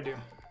what we gotta do.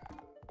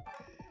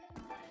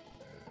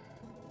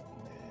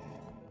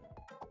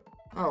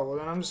 Oh, well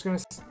then I'm just gonna...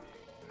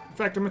 In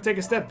fact, I'm gonna take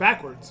a step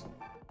backwards.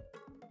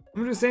 I'm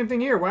gonna do the same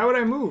thing here. Why would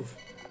I move?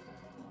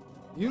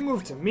 You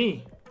move to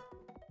me.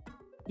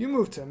 You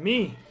move to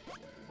me.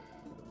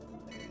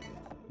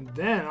 And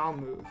then I'll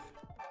move.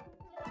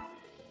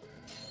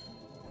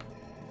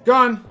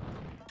 Gone.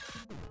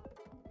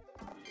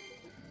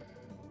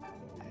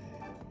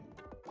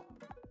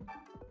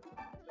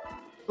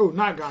 Oh,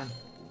 not gone.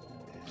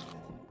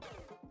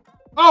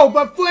 Oh,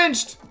 but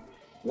flinched!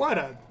 What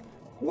a...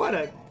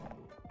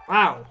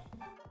 Wow.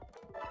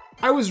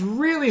 I was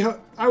really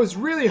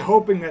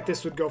hoping that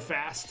this would go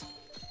fast.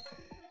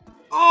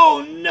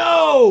 Oh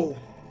no!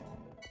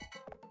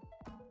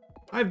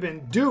 I've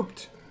been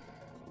duped.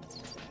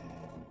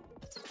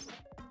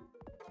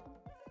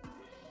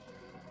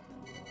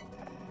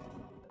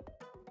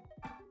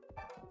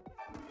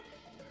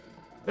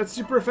 That's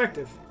super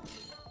effective.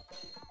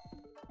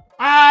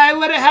 I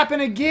let it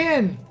happen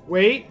again.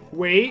 Wait.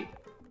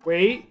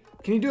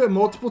 Can you do it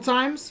multiple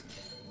times?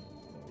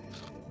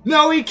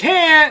 No, he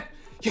can't.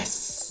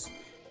 Yes.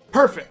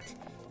 Perfect.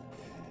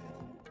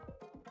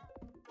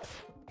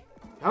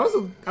 That was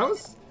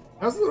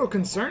a little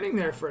concerning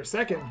there for a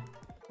second.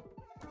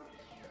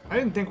 I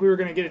didn't think we were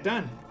gonna get it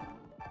done.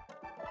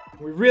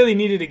 We really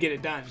needed to get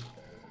it done.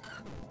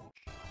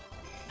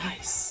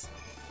 Nice.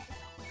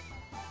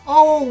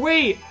 Oh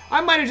wait,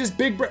 I might have just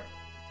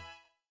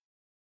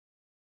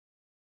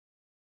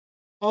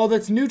Oh,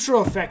 that's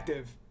neutral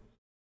effective.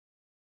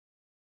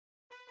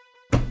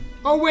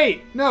 Oh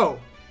wait, no.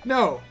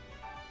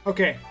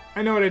 Okay,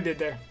 I know what I did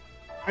there.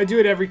 I do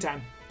it every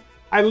time.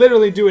 I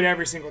literally do it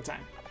every single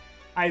time.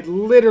 I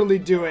literally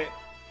do it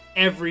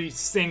every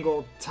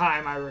single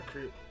time I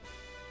recruit.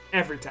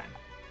 Every time.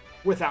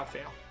 Without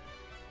fail.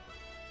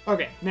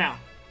 Okay, now.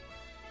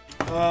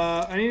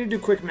 I need to do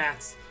quick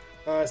maths.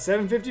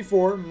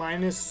 754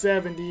 minus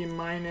 70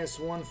 minus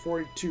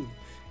 142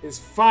 is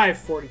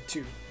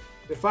 542.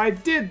 If I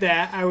did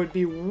that, I would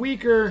be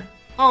weaker.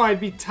 Oh, I'd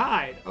be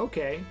tied.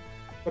 Okay.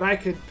 But I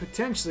could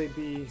potentially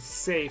be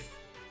safe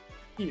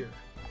here.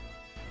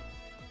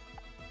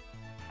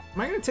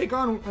 Am I going to take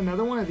on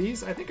another one of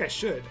these? I think I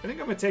should. I think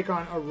I'm going to take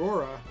on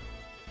Aurora.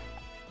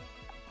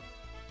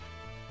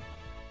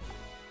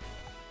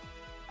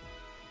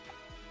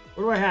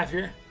 What do I have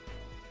here?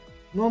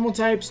 Normal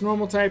types,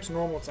 normal types,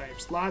 normal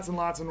types. Lots and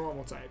lots of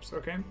normal types.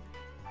 Okay.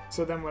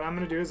 So then what I'm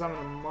going to do is I'm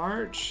going to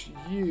march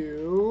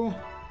you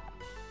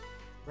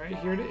right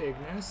here to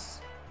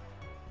Ignis.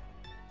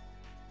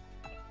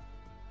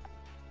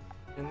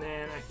 And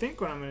then I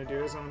think what I'm going to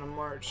do is I'm going to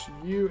march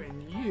you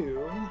and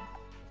you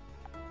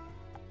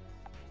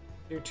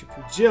here to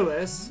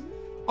Pugilis.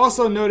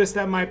 Also notice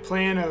that my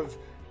plan of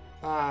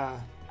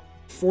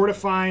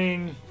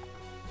fortifying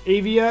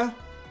Avia,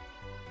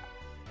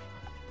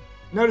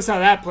 notice how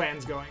that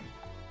plan's going.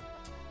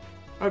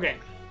 Okay.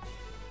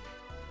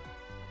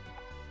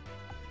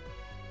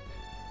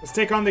 Let's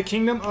take on the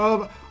Kingdom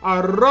of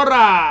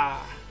Aurora.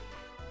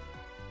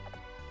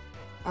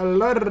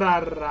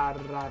 Aurora.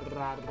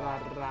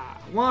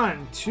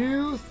 1,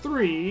 2,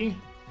 3,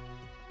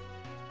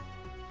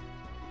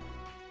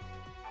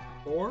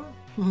 4.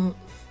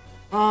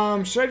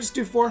 Should I just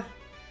do 4?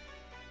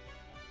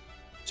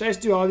 Should I just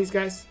do all these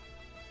guys?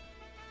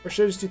 Or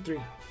should I just do 3?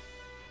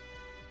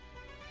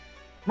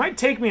 Might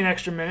take me an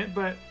extra minute,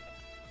 but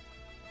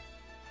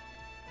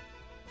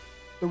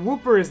the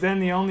Wooper is then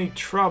the only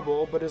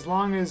trouble, but as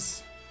long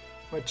as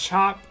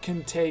Machop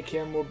can take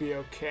him, we'll be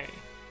okay.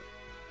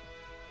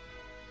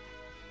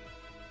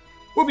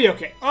 We'll be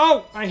okay.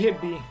 Oh, I hit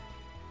B.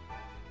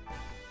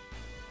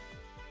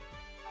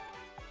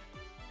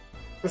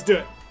 Let's do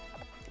it.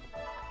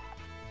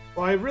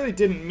 Well, I really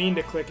didn't mean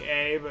to click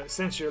A, but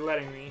since you're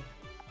letting me,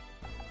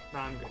 no,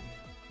 I'm good.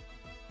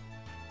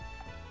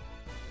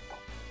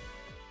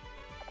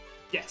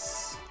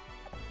 Yes.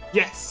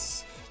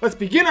 Yes. Let's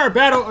begin our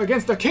battle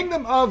against the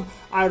Kingdom of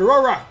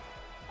Aurora.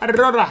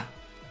 Aurora.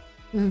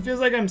 It feels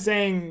like I'm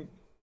saying...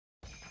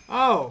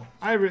 Oh,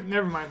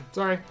 never mind.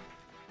 Sorry.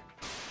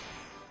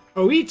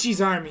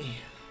 Oichi's army.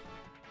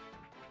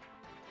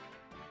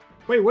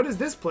 Wait, what is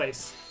this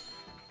place?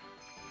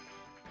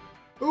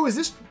 Oh, is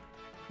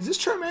this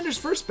Charmander's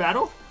first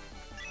battle?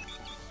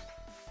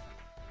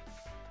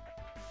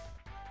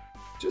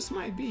 Just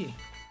might be.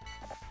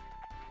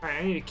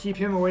 Alright, I need to keep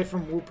him away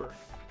from Wooper.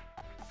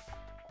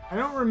 I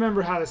don't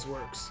remember how this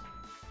works.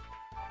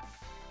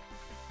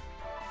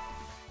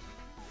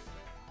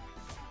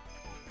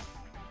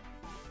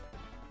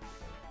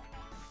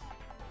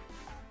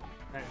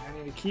 Alright, I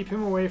need to keep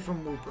him away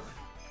from Wooper.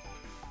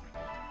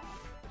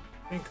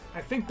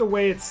 I think the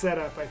way it's set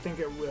up, I think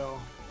it will.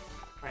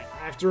 Alright,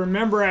 I have to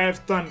remember I have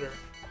Thunder.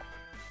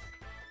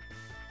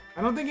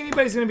 I don't think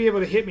anybody's going to be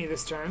able to hit me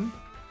this turn.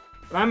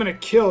 But I'm going to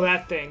kill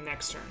that thing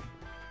next turn.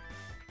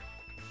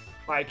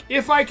 Like,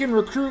 if I can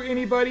recruit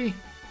anybody,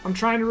 I'm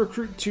trying to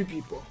recruit 2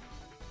 people.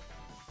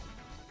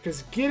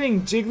 Because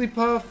getting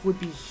Jigglypuff would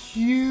be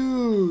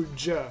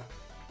huge. It'd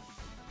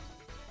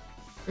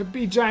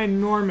be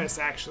ginormous,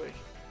 actually.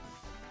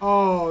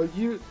 Oh,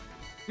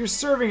 you're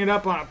serving it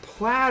up on a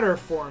platter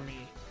for me.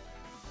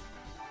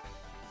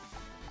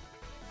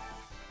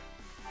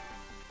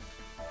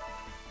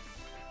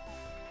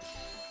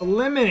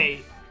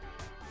 Eliminate.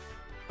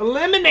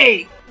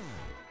 Eliminate!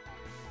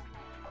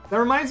 That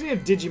reminds me of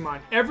Digimon.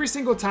 Every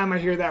single time I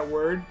hear that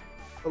word,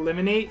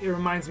 eliminate, it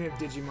reminds me of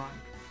Digimon.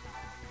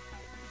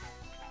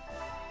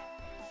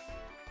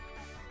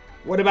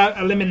 What about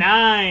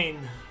Eliminine?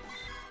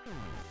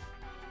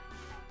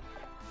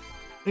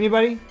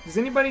 Anybody? Does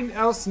anybody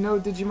else know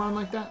Digimon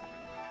like that?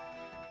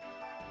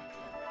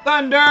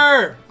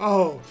 Thunder!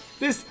 Oh,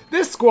 this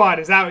squad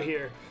is out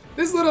here.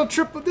 This little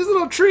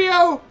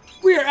trio,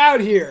 we are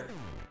out here.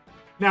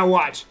 Now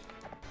watch.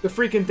 The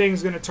freaking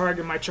thing's gonna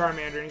target my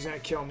Charmander and he's gonna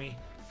kill me.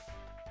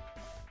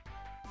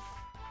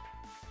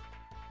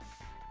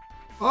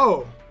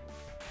 Oh.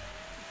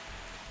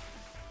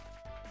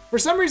 For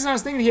some reason I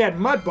was thinking he had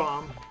Mud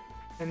Bomb,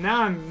 and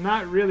now I'm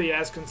not really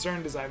as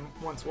concerned as I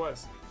once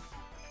was.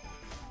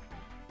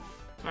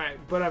 Alright,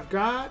 but I've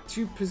got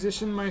to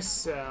position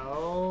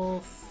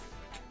myself.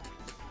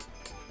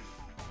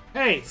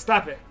 Hey,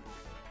 stop it.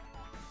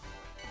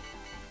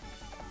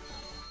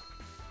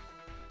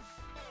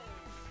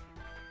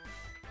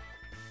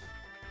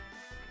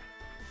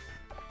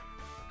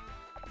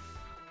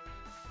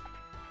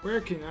 Where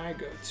can I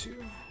go to?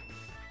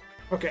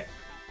 Okay,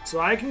 so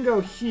I can go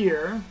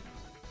here.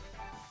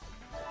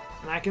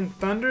 And I can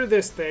thunder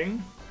this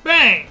thing.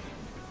 Bang!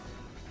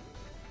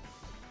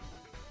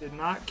 Did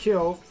not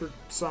kill for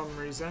some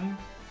reason.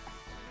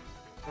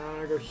 And I'm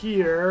gonna go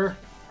here.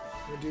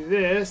 I'm gonna do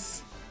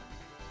this.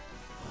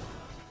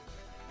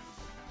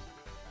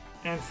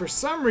 And for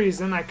some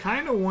reason, I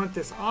kind of want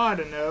this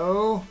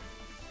Audino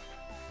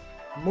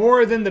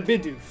more than the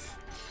Bidoof.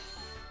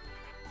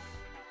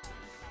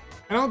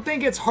 I don't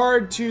think it's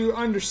hard to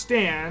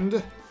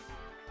understand.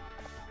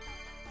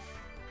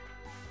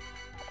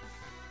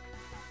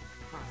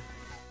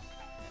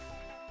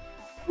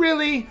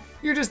 Really?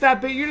 You're just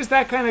that big? You're just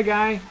that kind of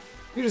guy?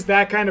 You're just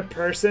that kind of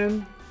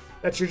person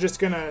that you're just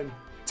gonna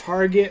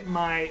target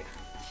my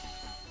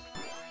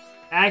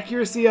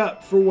accuracy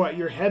up for what?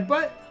 Your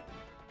headbutt?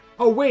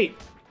 Oh, wait.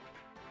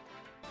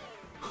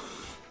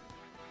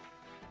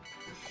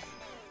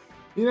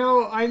 You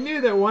know, I knew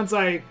that once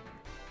I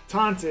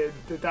taunted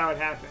that would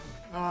happen.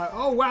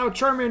 Oh, wow,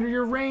 Charmander,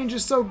 your range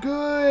is so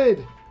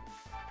good.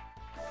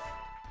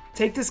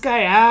 Take this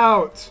guy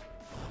out.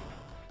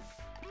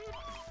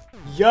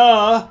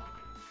 Yeah.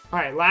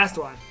 Alright, last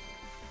one.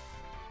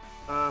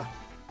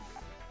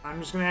 I'm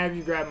just gonna have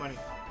you grab money.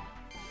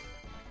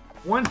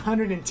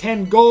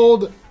 110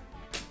 gold.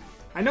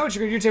 I know what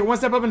you're gonna do. Take one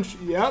step up and...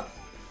 Yep.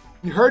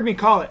 You heard me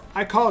call it.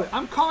 I called it.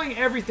 I'm calling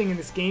everything in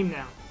this game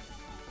now.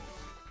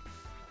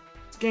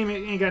 This game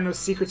ain't got no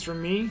secrets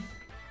from me.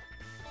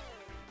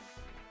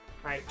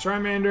 Alright,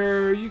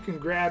 Charmander, you can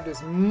grab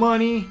this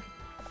money.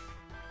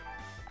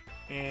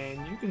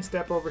 And you can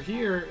step over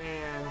here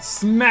and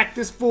smack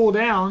this fool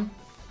down.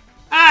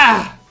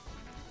 Ah!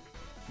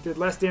 Did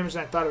less damage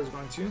than I thought it was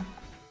going to.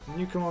 And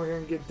you come over here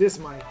and get this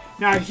money.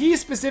 Now, if he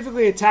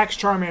specifically attacks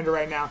Charmander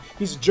right now,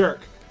 he's a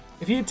jerk.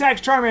 If he attacks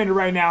Charmander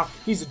right now,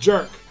 he's a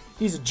jerk.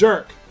 He's a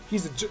jerk.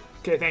 He's a jerk.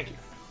 Okay, thank you.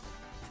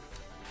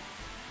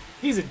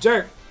 He's a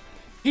jerk.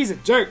 He's a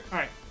jerk.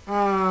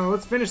 Alright,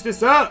 let's finish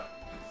this up.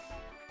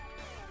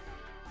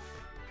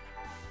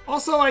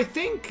 Also, I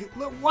think...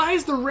 Look, why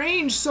is the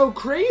range so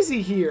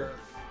crazy here?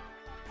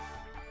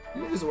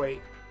 Let me just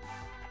wait.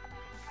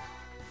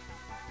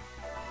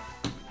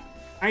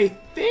 I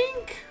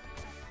think...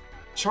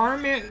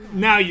 Charmander...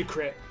 Now you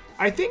crit.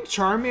 I think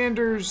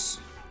Charmander's...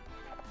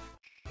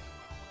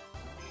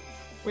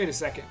 Wait a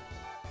second.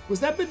 Was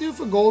that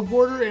Bidoof a gold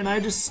border and I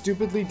just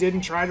stupidly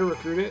didn't try to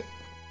recruit it?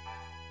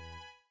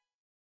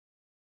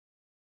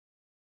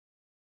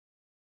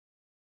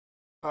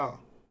 Oh.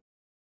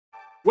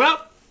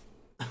 Well...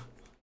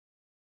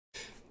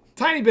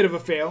 Tiny bit of a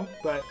fail,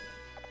 but...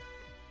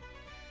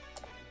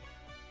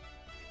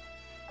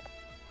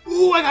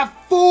 Ooh, I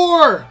got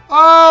 4!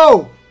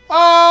 Oh!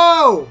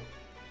 Oh!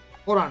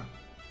 Hold on.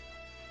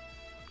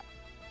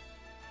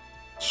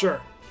 Sure.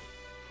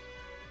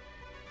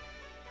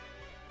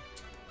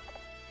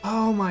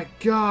 Oh my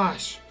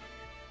gosh.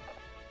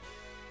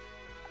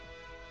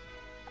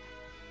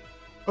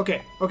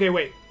 Okay,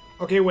 wait.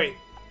 Okay, wait.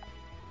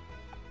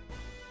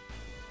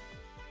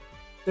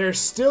 There's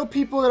still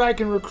people that I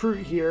can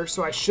recruit here,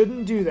 so I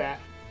shouldn't do that.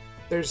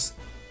 There's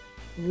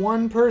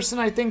one person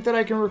I think that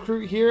I can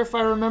recruit here, if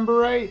I remember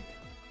right.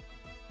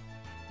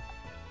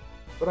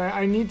 But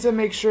I need to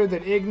make sure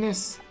that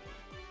Ignis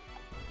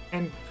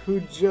and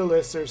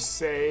Pugilus are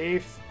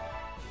safe.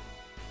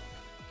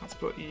 Let's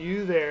put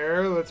you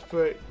there. Let's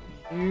put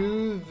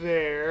you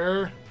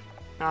there.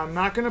 Now, I'm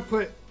not going to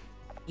put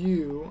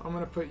you. I'm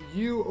going to put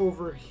you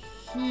over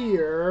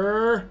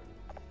here.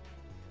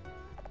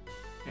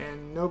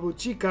 And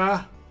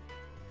Nobuchika,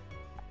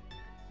 I'm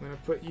going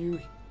to put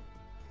you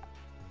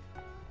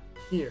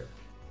here.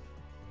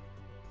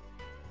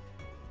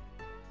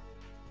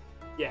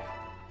 Yeah.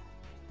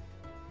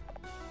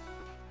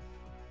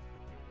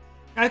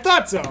 I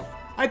thought so.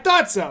 I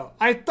thought so.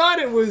 I thought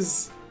it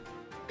was...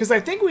 Because I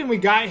think when we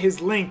got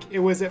his link, it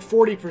was at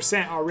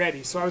 40%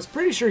 already. So I was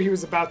pretty sure he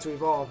was about to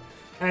evolve.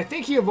 And I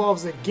think he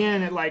evolves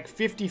again at like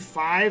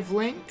 55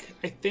 link,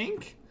 I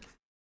think.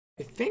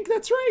 I think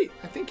that's right.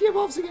 I think he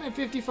evolves again at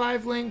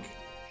 55 link.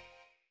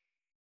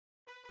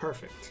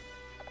 Perfect.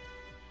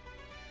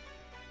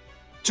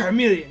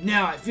 Charmeleon,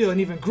 now I feel an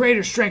even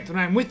greater strength when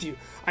I'm with you.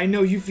 I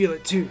know you feel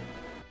it too.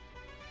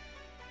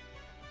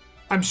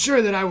 I'm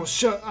sure that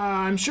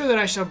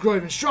I shall grow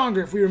even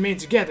stronger if we remain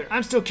together.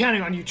 I'm still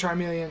counting on you,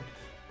 Charmeleon.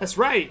 That's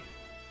right.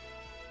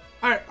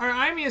 Our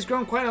Imi has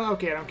grown quite a lot.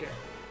 Okay, I don't care.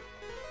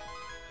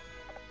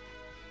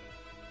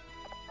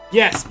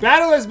 Yes,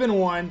 battle has been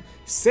won.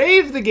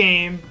 Save the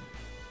game.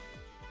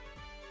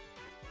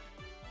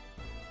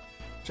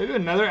 Should I do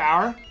another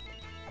hour?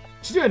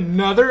 Should I do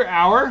another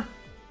hour?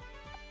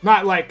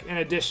 Not like an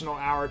additional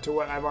hour to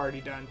what I've already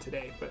done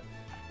today, but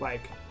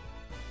like...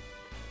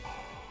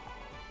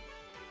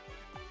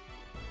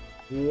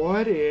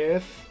 What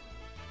if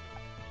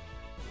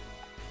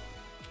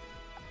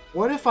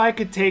I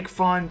could take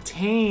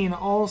Fontaine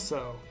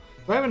also?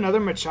 Do I have another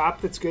Machop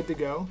that's good to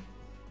go?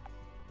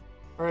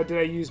 Or did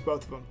I use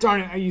both of them?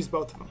 Darn it, I used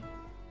both of them.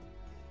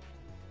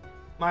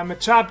 My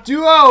Machop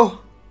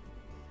duo!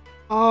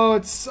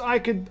 Oh, I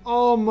could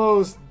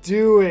almost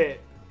do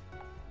it.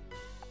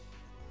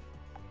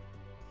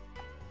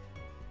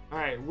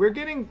 Alright, we're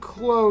getting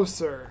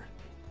closer.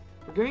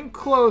 We're getting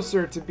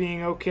closer to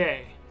being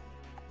okay.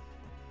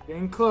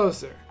 Getting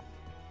closer.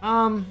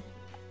 Oh,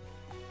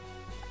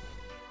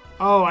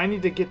 I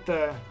need to get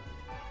the...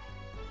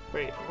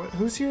 Wait,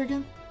 who's here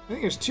again? I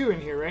think there's two in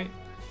here, right?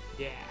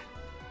 Yeah.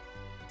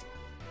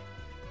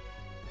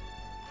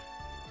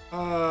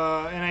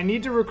 And I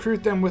need to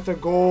recruit them with a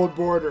gold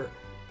border.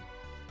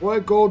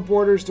 What gold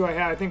borders do I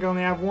have? I think I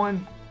only have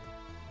one.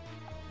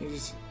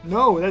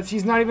 No,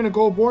 he's not even a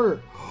gold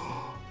border.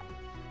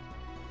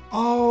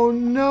 Oh,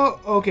 no.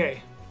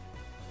 Okay.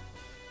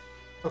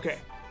 Okay.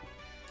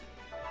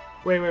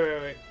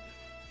 Wait.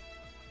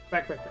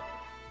 Back.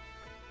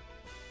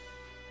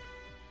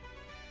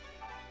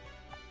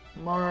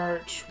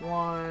 March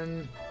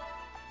 1.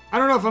 I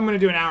don't know if I'm going to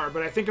do an hour,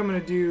 but I think I'm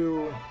going to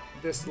do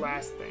this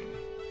last thing.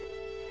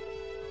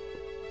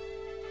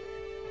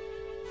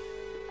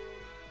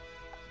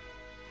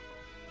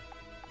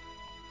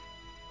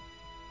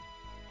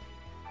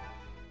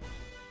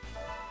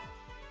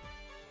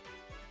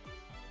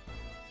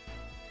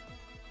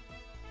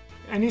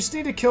 And you just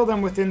need to kill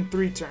them within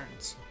 3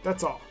 turns.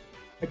 That's all.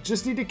 I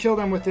just need to kill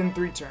them within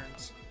 3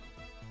 turns.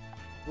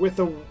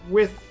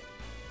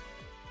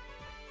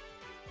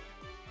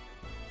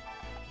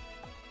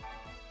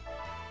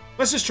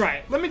 Let's just try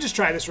it. Let me just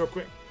try this real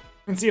quick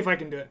and see if I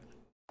can do it.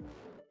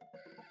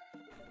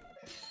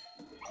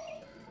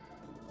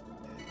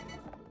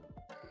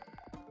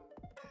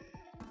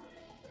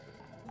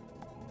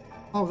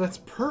 Oh, that's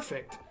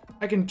perfect.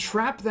 I can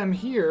trap them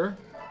here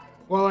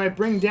while I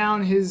bring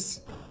down his...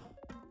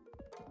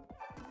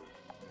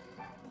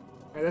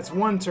 Alright, that's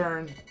 1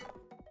 turn.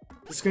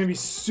 It's going to be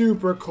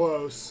super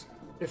close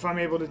if I'm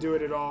able to do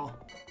it at all.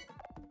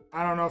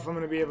 I don't know if I'm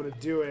going to be able to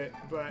do it,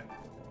 but I'm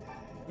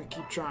going to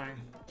keep trying.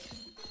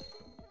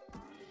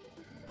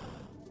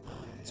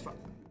 It's fine.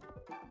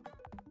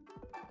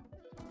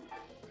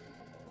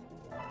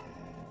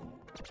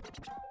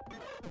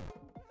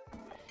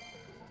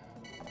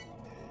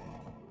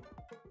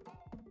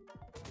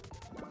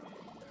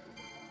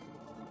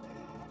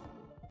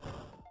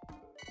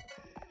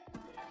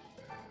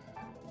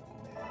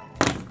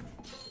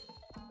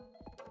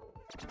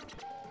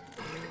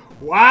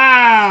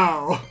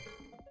 Wow!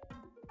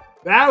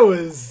 That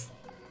was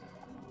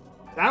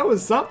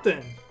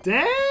something.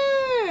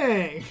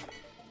 Dang!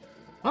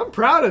 I'm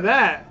proud of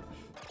that.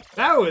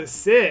 That was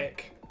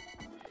sick.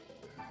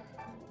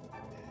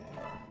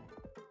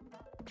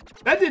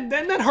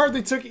 That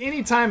hardly took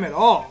any time at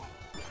all.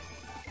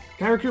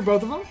 Can I recruit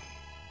both of them?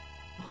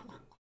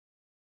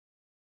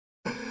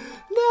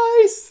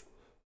 Nice!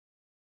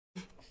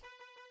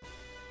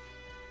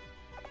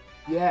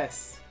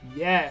 Yes.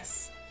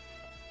 Yes.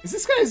 Is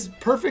this guy's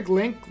perfect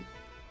link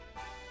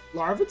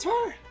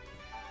Larvitar?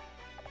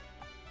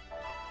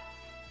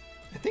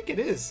 I think it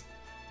is.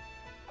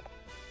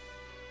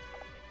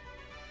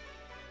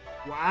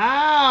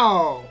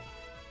 Wow!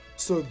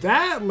 So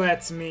that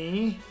lets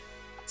me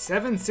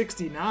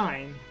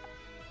 769.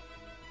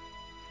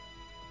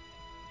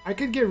 I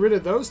could get rid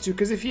of those two,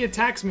 because if he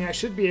attacks me, I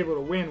should be able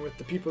to win with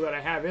the people that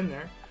I have in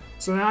there.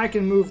 So now I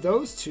can move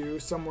those two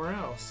somewhere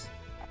else.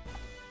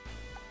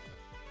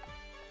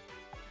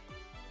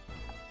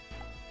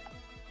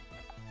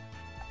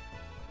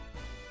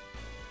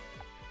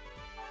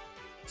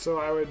 So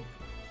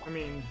I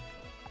mean...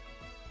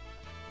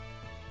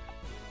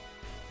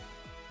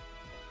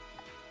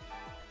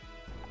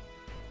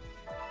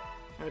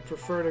 I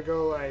prefer to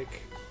go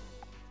like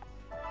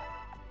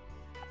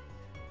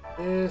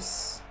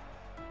this.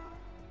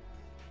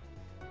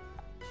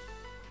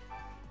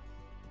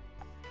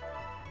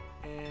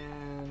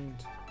 And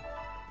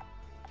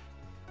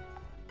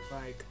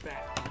like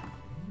that.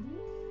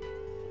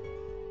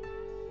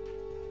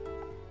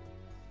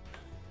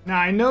 Now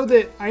I know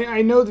that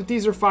I know that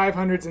these are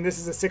 500s and this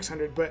is a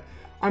 600, but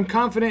I'm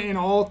confident in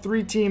all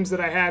three teams that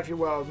I have here.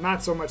 Well,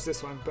 not so much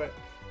this one, but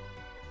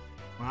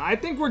I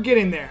think we're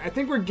getting there. I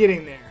think we're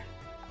getting there.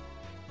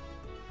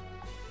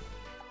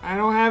 I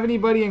don't have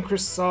anybody in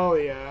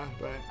Chrysalia,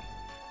 but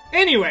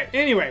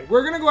anyway,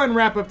 we're gonna go ahead and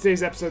wrap up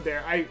today's episode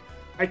there.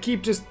 I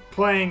keep just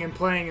playing and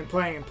playing and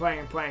playing and playing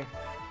and playing.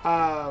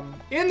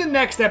 In the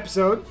next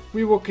episode,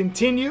 we will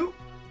continue.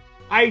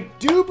 I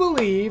do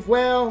believe,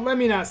 well, let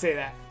me not say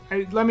that.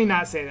 Let me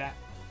not say that.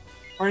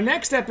 Our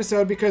next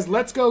episode, because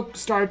Let's Go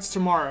starts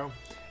tomorrow,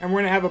 and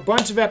we're gonna have a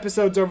bunch of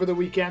episodes over the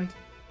weekend.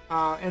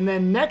 And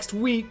then next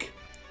week,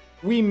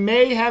 we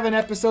may have an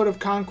episode of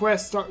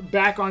Conquest start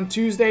back on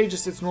Tuesday,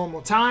 just its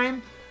normal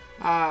time.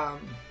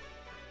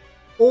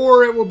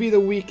 Or it will be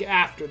the week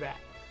after that.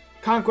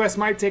 Conquest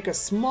might take a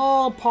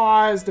small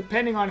pause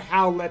depending on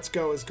how Let's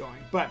Go is going.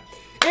 But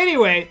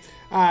anyway,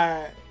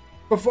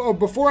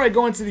 before I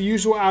go into the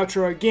usual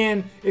outro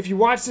again, if you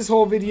watched this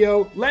whole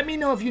video, let me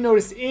know if you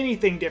noticed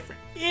anything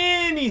different.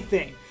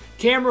 Anything.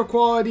 Camera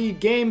quality,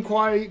 game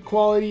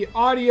quality,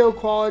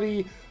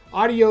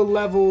 audio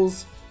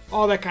levels,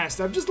 all that kind of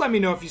stuff. Just let me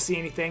know if you see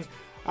anything.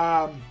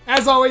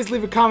 As always,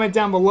 leave a comment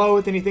down below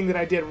with anything that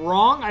I did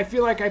wrong. I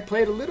feel like I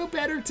played a little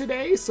better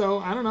today, so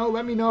I don't know.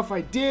 Let me know if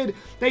I did.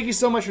 Thank you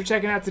so much for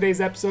checking out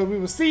today's episode. We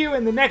will see you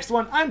in the next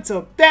one.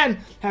 Until then,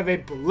 have a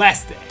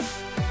blessed day.